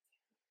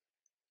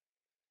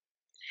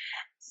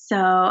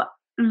 So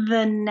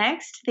the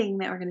next thing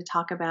that we're going to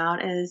talk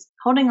about is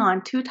holding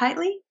on too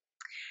tightly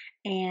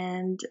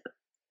and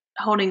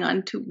holding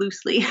on too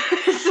loosely.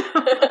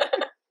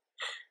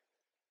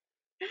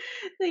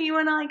 So you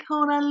want to like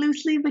hold on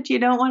loosely, but you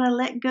don't want to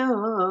let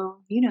go.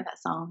 You know that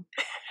song.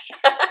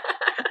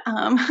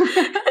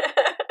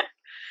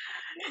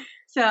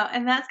 So,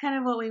 and that's kind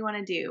of what we want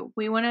to do.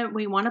 We want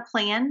to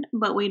plan,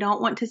 but we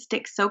don't want to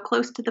stick so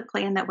close to the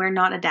plan that we're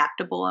not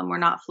adaptable and we're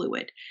not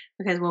fluid.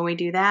 Because when we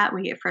do that,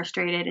 we get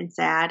frustrated and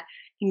sad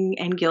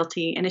and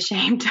guilty and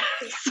ashamed.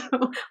 So,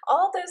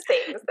 all those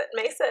things that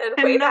Mason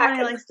way back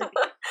in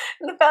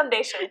the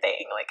foundation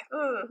thing, like,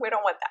 we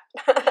don't want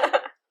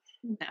that.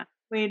 No,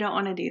 we don't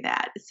want to do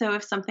that. So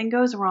if something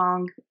goes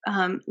wrong,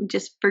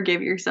 just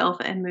forgive yourself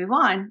and move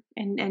on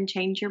and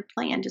change your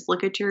plan. Just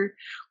look at your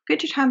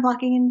time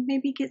blocking and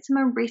maybe get some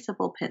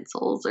erasable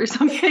pencils or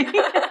something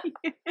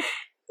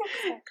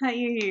that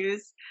you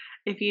use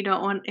if you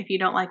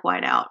don't like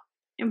whiteout.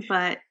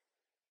 But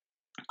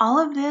all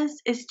of this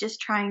is just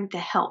trying to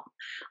help.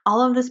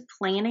 All of this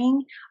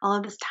planning, all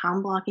of this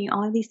time blocking,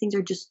 all of these things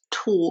are just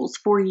tools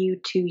for you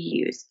to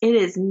use. It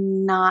is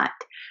not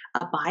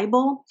a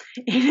Bible.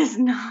 It is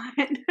not,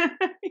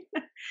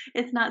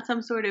 it's not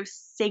some sort of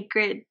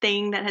sacred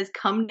thing that has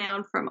come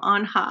down from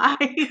on high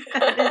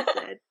that has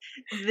said,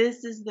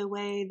 this is the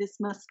way this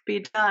must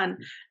be done.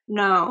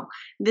 No,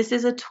 this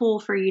is a tool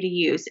for you to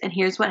use. And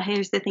here's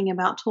the thing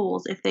about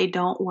tools. If they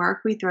don't work,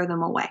 we throw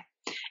them away.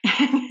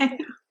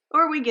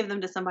 Or we give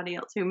them to somebody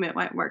else who it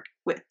might work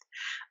with.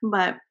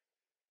 But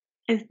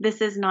if this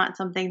is not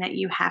something that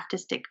you have to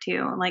stick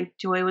to, like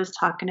Joy was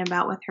talking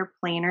about with her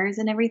planners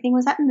and everything.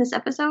 Was that in this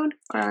episode?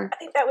 Or I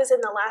think that was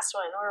in the last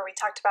one where we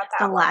talked about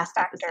the that last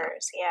factors. episode.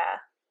 Yeah.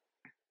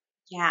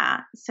 Yeah.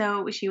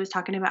 So she was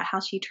talking about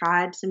how she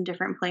tried some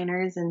different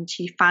planners and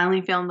she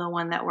finally found the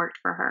one that worked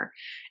for her.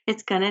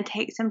 It's going to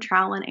take some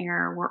trial and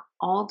error. We're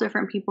all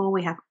different people.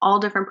 We have all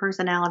different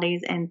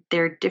personalities and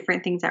there are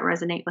different things that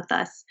resonate with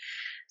us.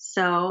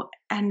 So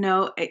I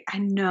know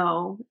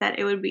that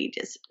it would be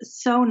just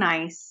so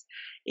nice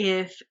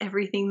if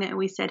everything that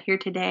we said here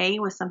today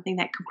was something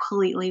that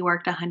completely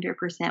worked 100%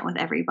 with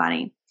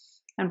everybody.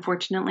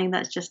 Unfortunately,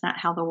 that's just not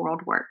how the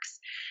world works.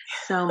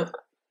 So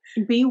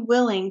be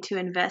willing to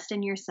invest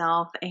in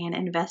yourself and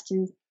invest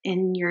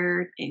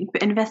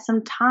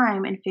some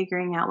time in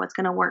figuring out what's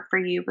going to work for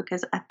you,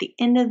 because at the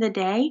end of the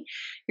day,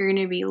 you're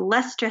going to be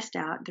less stressed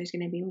out. There's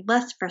going to be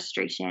less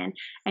frustration,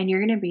 and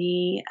you're going to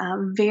be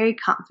very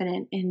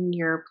confident in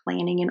your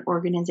planning and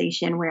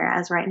organization.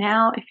 Whereas right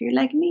now, if you're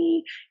like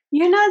me,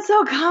 you're not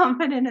so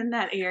confident in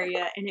that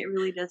area, and it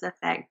really does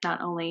affect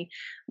not only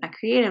my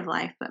creative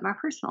life, but my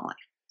personal life.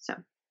 So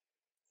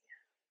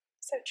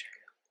true.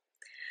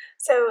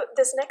 So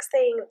this next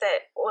thing that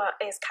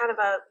is kind of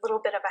a little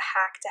bit of a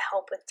hack to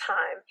help with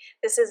time.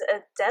 This is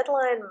a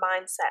deadline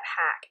mindset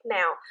hack.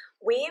 Now,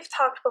 we've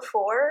talked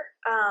before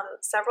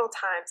several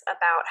times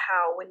about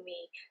how when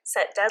we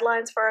set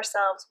deadlines for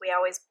ourselves, we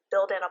always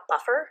build in a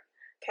buffer.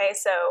 Okay,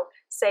 so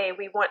say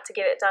we want to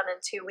get it done in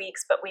 2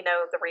 weeks, but we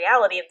know the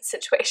reality of the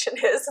situation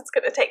is it's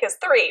going to take us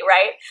 3,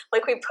 right?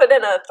 Like we put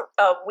in a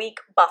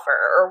week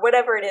buffer or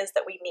whatever it is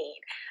that we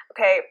need.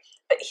 Okay,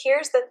 but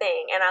here's the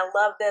thing, and I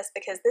love this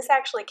because this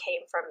actually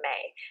came from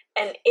May,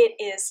 and it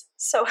is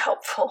so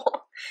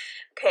helpful.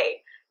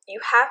 Okay, you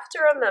have to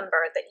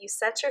remember that you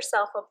set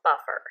yourself a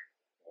buffer,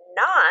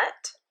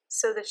 not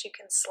so that you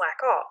can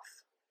slack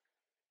off.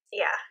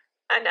 Yeah,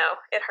 I know,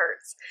 it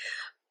hurts.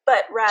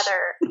 But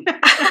rather,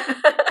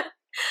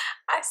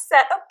 I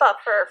set a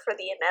buffer for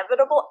the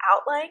inevitable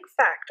outlying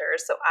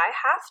factors, so I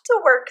have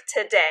to work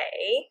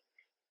today,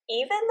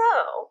 even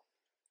though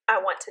I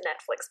want to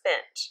Netflix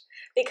binge.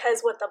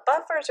 Because what the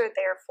buffers are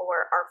there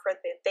for are for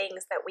the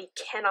things that we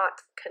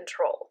cannot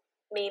control,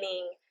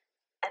 meaning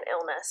an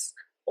illness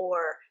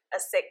or a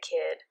sick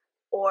kid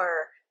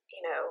or,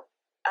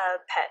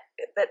 a pet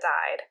that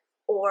died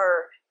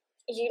or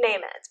you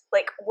name it.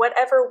 Like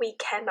whatever we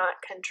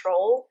cannot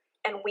control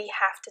and we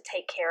have to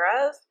take care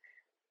of,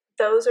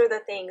 those are the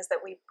things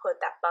that we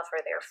put that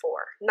buffer there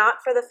for.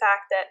 Not for the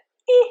fact that,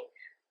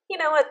 you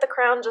know what, The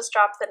Crown just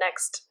dropped the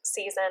next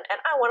season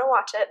and I want to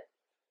watch it.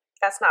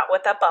 That's not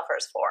what that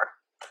buffer's for.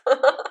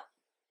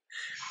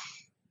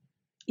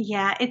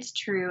 Yeah, it's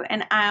true.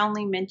 And I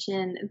only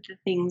mention the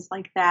things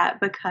like that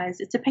because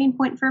it's a pain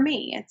point for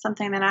me. It's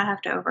something that I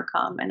have to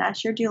overcome. And I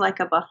sure do like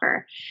a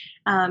buffer.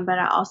 But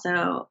I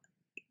also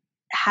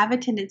have a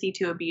tendency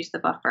to abuse the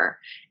buffer.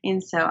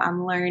 And so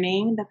I'm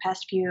learning the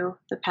past few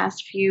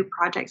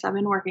projects I've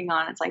been working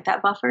on. It's like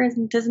that buffer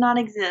does not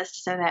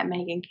exist so that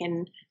Megan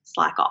can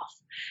slack off.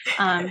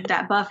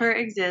 That buffer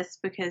exists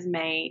because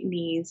May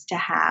needs to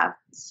have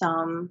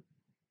some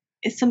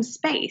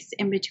space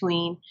in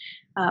between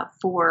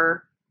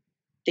for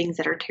things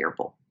that are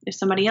terrible. If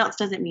somebody else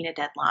doesn't meet a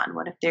deadline,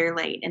 what if they're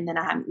late and then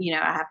I have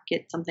to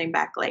get something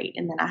back late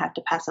and then I have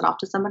to pass it off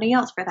to somebody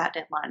else for that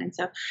deadline. And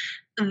so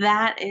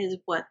that is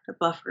what the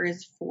buffer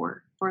is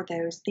for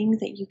those things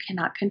that you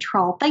cannot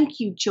control. Thank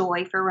you,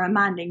 Joy, for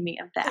reminding me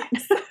of that.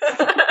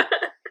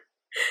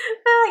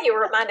 You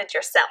reminded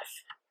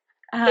yourself.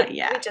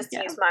 Yeah. We just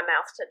used my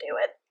mouth to do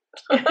it.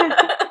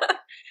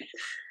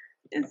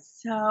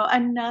 So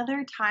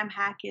another time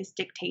hack is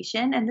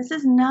dictation, and this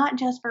is not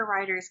just for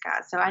writers,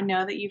 guys. So I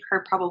know that you've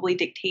heard probably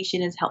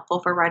dictation is helpful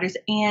for writers,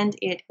 and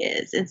it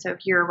is. And so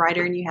if you're a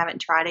writer and you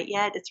haven't tried it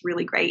yet, it's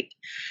really great.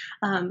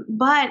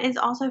 But it's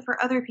also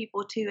for other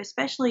people too,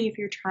 especially if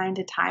you're trying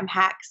to time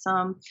hack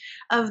some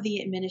of the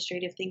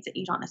administrative things that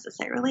you don't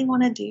necessarily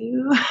want to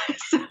do.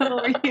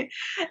 Or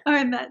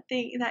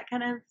that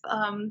kind of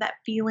that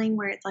feeling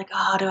where it's like,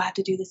 oh, do I have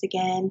to do this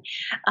again?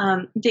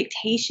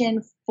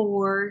 Dictation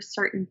for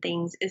certain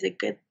things is a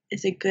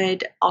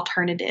good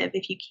alternative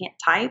if you can't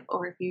type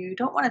or if you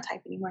don't want to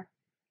type anymore.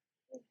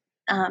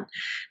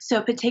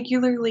 So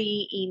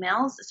particularly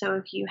emails. So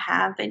if you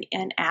have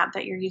an app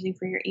that you're using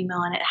for your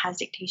email and it has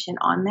dictation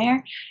on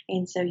there,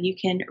 and so you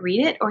can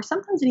read it, or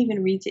sometimes it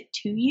even reads it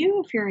to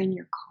you. If you're in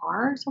your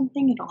car or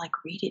something, it'll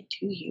like read it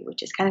to you,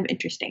 which is kind of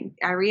interesting.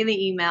 I read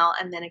the email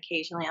and then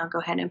occasionally I'll go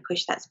ahead and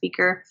push that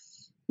speaker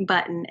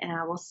button and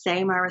I will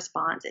say my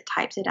response. It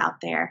types it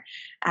out there.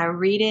 I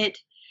read it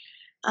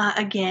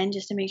again,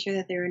 just to make sure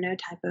that there are no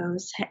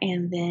typos,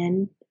 and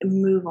then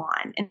move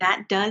on. And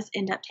that does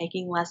end up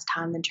taking less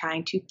time than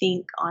trying to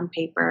think on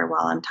paper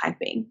while I'm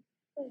typing.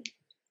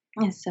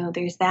 And so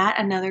there's that.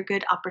 Another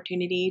good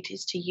opportunity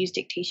is to use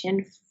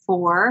dictation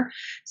for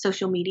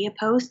social media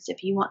posts.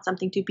 If you want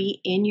something to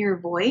be in your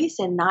voice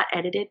and not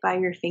edited by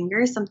your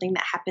fingers, something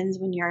that happens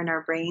when you're in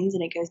our brains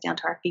and it goes down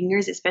to our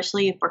fingers,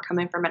 especially if we're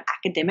coming from an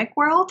academic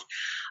world,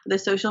 the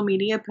social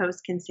media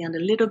post can sound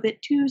a little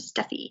bit too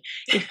stuffy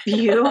if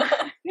you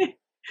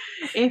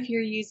if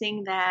you're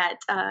using that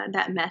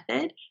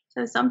method.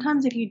 So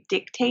sometimes if you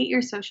dictate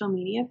your social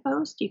media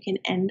post, you can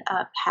end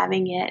up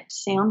having it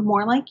sound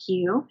more like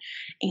you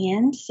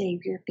and save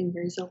your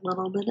fingers a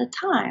little bit of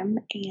time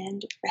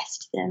and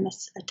rest them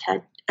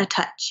a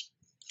touch.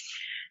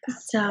 That's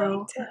a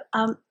So, great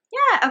tip.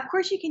 yeah, of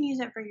course you can use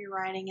it for your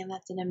writing, and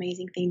that's an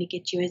amazing thing to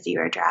get you a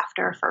zero draft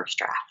or a first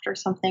draft or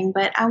something.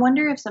 But I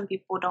wonder if some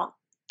people don't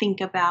think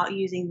about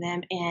using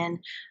them in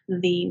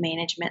the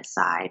management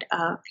side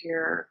of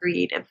your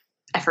creative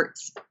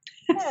efforts.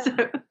 Yeah.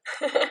 So,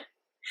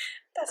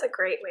 That's a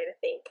great way to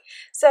think.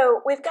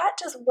 So, we've got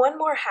just one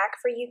more hack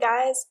for you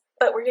guys,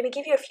 but we're going to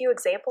give you a few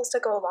examples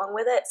to go along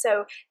with it.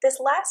 So, this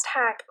last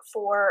hack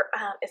for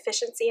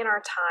efficiency in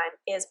our time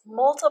is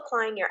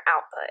multiplying your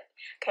output.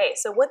 Okay,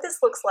 so what this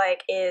looks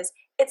like is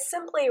it's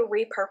simply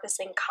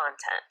repurposing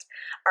content.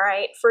 All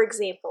right, for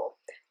example,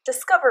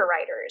 Discover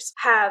writers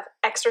have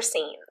extra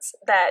scenes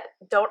that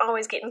don't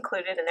always get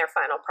included in their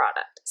final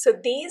product. So,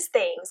 these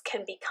things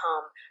can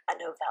become a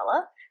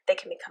novella, they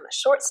can become a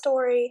short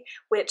story,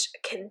 which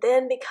can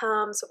then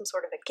become some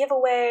sort of a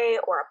giveaway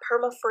or a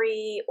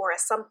perma-free or a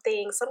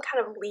something, some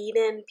kind of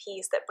lead-in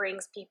piece that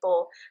brings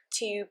people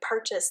to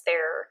purchase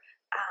their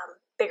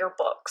bigger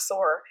books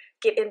or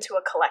get into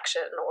a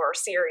collection or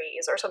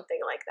series or something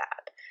like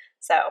that.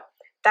 So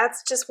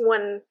that's just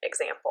one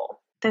example.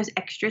 those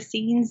extra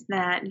scenes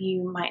that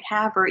you might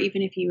have, or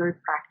even if you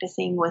were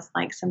practicing with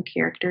like some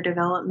character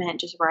development,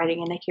 just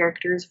writing in a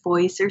character's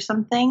voice or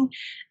something,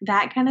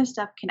 that kind of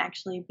stuff can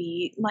actually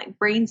be like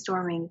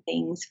brainstorming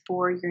things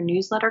for your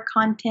newsletter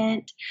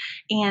content.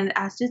 And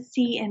I did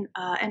see an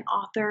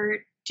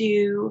author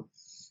do.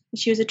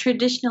 She was a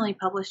traditionally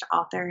published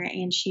author,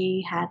 and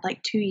she had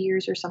like 2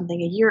 years or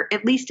something, a year,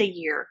 at least a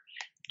year,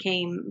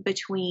 came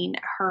between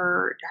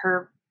her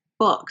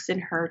books in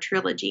her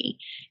trilogy.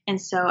 And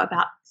so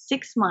about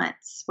 6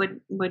 months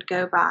would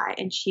go by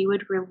and she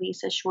would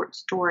release a short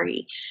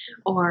story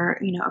or,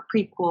 a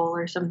prequel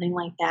or something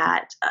like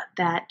that,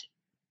 that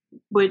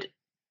would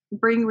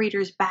bring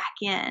readers back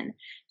in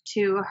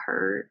to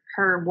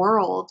her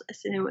world,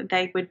 so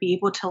they would be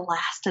able to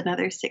last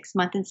another 6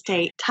 months and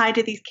stay tied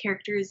to these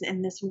characters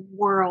in this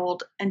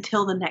world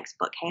until the next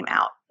book came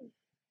out.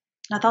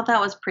 I thought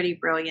that was pretty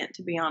brilliant,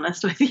 to be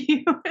honest with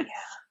you.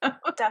 Yeah,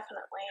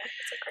 definitely.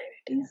 It's a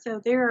great idea.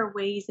 So there are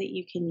ways that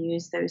you can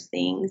use those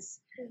things.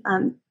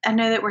 I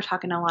know that we're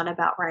talking a lot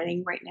about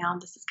writing right now.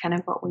 This is kind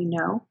of what we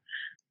know.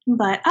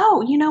 But,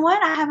 oh, you know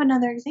what? I have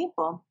another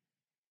example.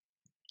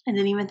 I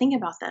didn't even think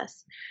about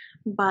this.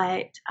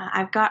 But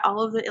I've got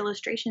all of the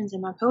illustrations in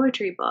my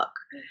poetry book.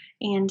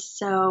 And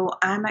so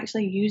I'm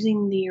actually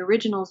using the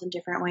originals in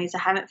different ways. I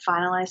haven't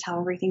finalized how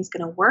everything's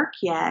going to work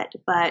yet,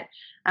 but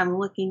I'm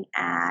looking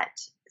at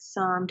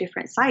some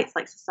different sites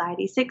like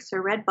Society6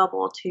 or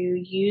Redbubble to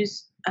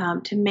use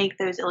to make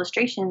those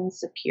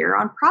illustrations appear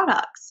on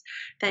products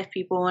that if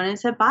people wanted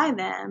to buy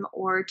them,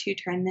 or to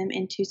turn them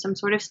into some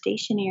sort of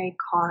stationery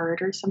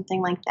card or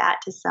something like that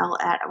to sell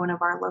at one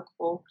of our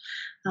local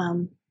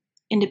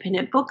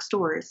independent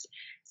bookstores.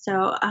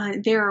 So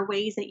there are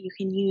ways that you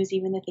can use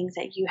even the things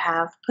that you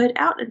have put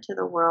out into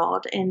the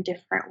world in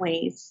different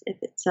ways. If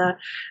it's a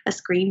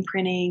screen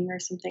printing or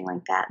something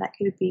like that, that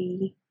could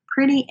be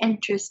pretty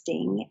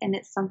interesting, and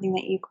it's something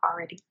that you've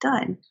already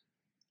done.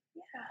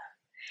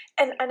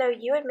 Yeah. And I know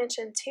you had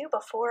mentioned too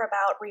before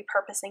about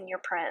repurposing your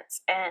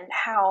prints and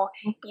how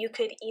you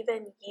could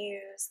even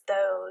use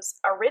those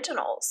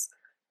originals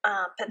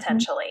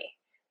potentially,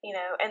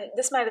 and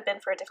this might have been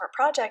for a different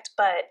project,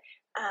 but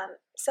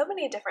so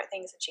many different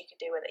things that you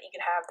could do with it. You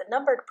could have the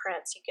numbered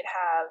prints, you could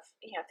have,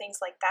 things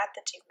like that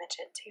you've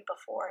mentioned too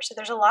before. So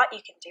there's a lot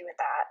you can do with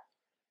that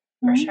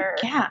for sure.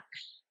 Yeah.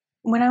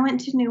 When I went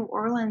to New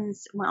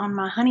Orleans on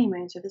my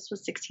honeymoon, so this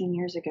was 16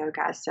 years ago,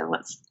 guys. So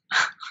let's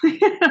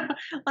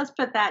let's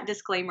put that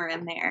disclaimer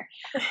in there.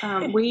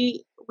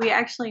 We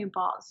actually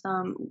bought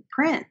some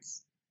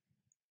prints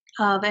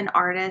of an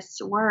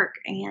artist's work,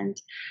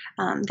 and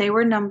they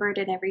were numbered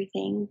and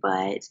everything,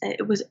 but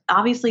it was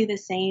obviously the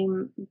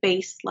same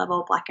base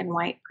level black and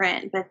white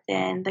print, but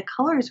then the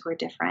colors were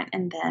different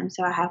in them.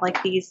 So I have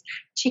like these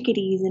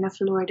chickadees in a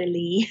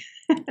fleur-de-lis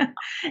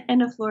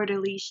in a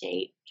fleur-de-lis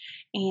shape,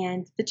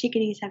 and the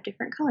chickadees have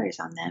different colors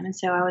on them. And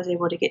so I was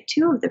able to get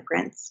two of the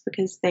prints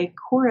because they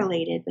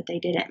correlated, but they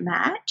didn't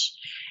match.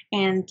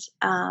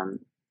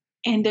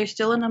 And there's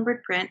still a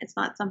numbered print. It's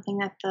not something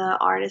that the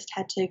artist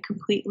had to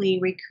completely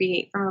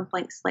recreate from a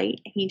blank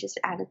slate. He just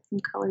added some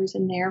colors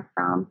in there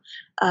from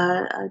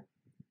a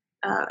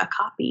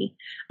copy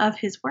of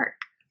his work.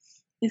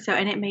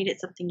 And it made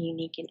it something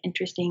unique and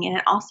interesting. And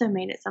it also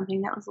made it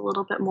something that was a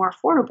little bit more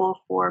affordable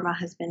for my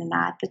husband and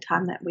I at the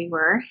time that we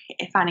were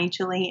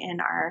financially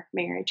in our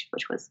marriage,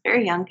 which was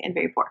very young and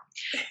very poor.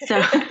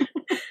 So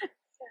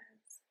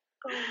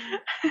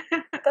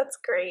that's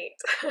great.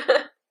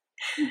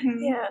 mm-hmm.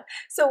 Yeah.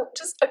 So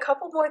just a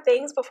couple more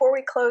things before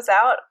we close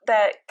out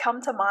that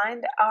come to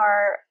mind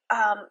are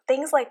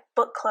things like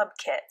book club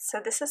kits. So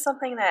this is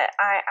something that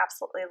I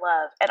absolutely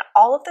love. And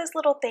all of those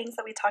little things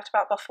that we talked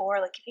about before,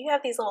 like if you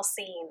have these little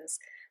scenes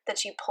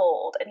that you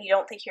pulled and you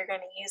don't think you're going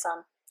to use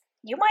them,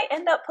 you might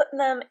end up putting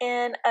them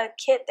in a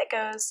kit that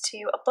goes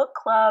to a book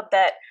club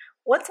that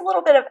wants a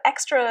little bit of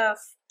extra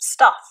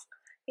stuff,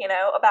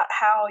 about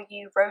how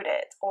you wrote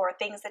it, or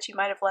things that you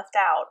might have left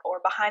out, or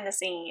behind the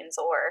scenes,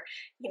 or,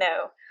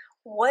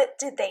 what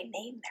did they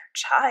name their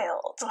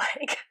child?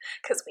 Like,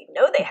 because we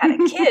know they had a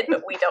kid,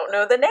 but we don't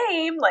know the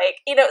name,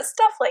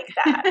 stuff like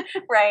that,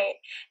 right?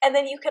 And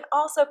then you can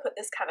also put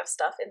this kind of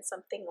stuff in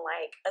something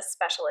like a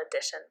special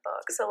edition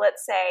book. So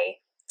let's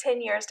say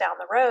 10 years down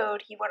the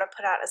road, you want to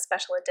put out a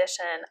special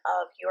edition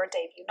of your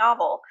debut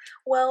novel.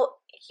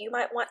 Well, you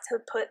might want to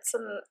put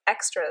some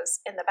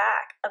extras in the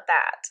back of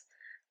that.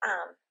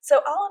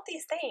 So all of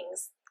these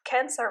things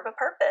can serve a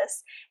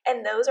purpose,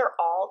 and those are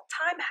all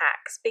time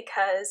hacks,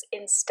 because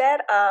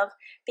instead of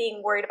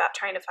being worried about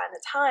trying to find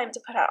the time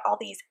to put out all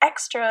these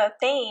extra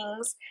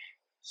things,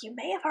 you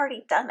may have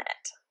already done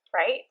it,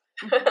 right?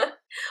 Mm-hmm.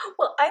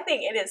 Well, I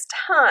think it is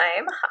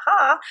time,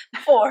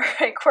 for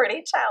a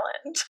QWERTY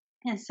challenge.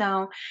 And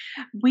so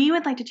we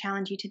would like to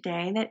challenge you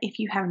today that if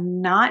you have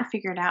not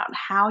figured out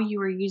how you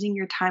are using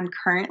your time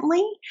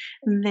currently,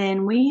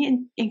 then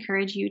we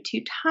encourage you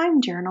to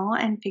time journal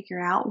and figure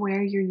out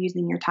where you're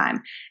using your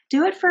time.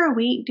 Do it for a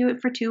week, do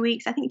it for 2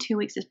 weeks. I think 2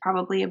 weeks is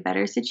probably a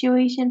better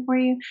situation for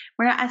you.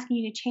 We're not asking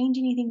you to change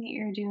anything that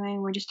you're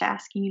doing. We're just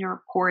asking you to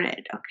record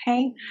it,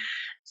 okay?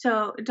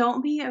 So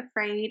don't be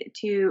afraid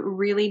to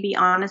really be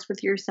honest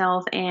with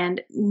yourself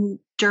and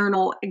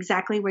journal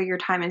exactly where your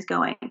time is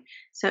going.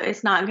 So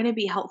it's not going to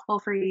be helpful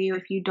for you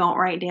if you don't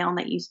write down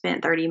that you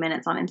spent 30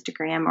 minutes on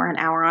Instagram or an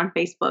hour on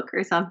Facebook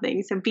or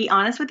something. So be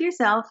honest with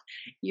yourself.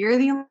 You're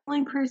the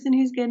only person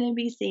who's going to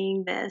be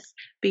seeing this.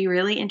 Be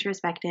really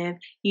introspective.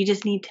 You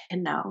just need to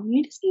know.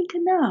 You just need to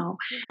know.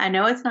 I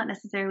know it's not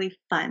necessarily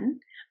fun,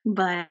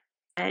 but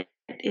it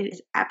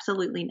is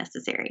absolutely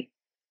necessary.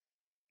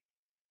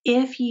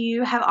 If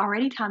you have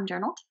already time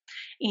journaled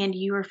and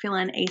you are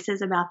feeling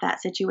aces about that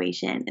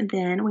situation,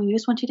 then we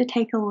just want you to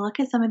take a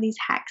look at some of these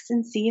hacks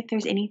and see if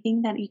there's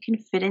anything that you can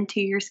fit into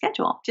your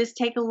schedule. Just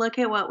take a look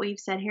at what we've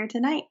said here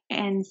tonight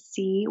and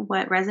see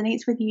what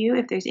resonates with you.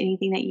 If there's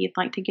anything that you'd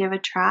like to give a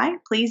try,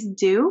 please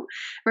do.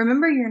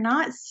 Remember, you're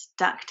not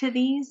stuck to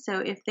these. So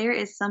if there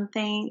is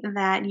something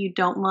that you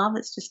don't love,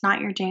 that's just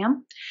not your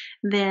jam,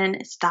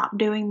 then stop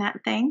doing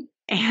that thing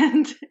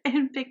and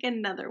pick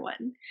another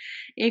one.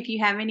 If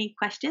you have any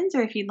questions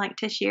or if you'd like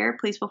to share,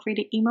 please feel free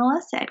to email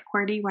us at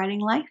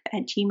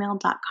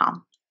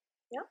QWERTYWritingLife@gmail.com.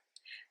 Yep.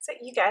 So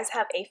you guys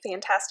have a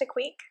fantastic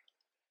week.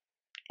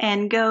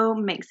 And go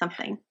make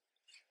something.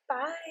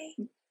 Bye.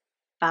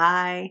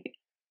 Bye.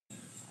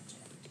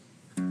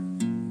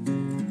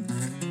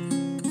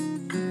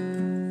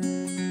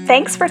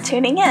 Thanks for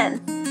tuning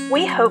in.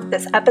 We hope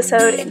this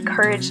episode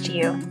encouraged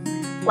you.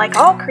 Like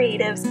all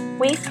creatives,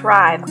 we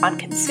thrive on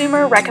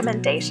consumer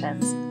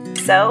recommendations.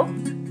 So,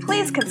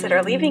 please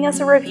consider leaving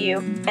us a review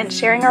and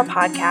sharing our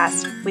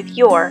podcast with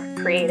your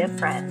creative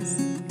friends.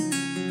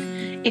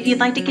 If you'd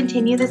like to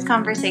continue this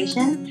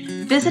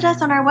conversation, visit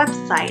us on our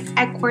website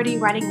at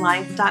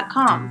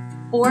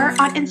QWERTYWritingLife.com or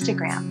on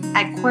Instagram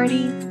at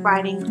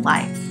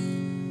QWERTYWritingLife.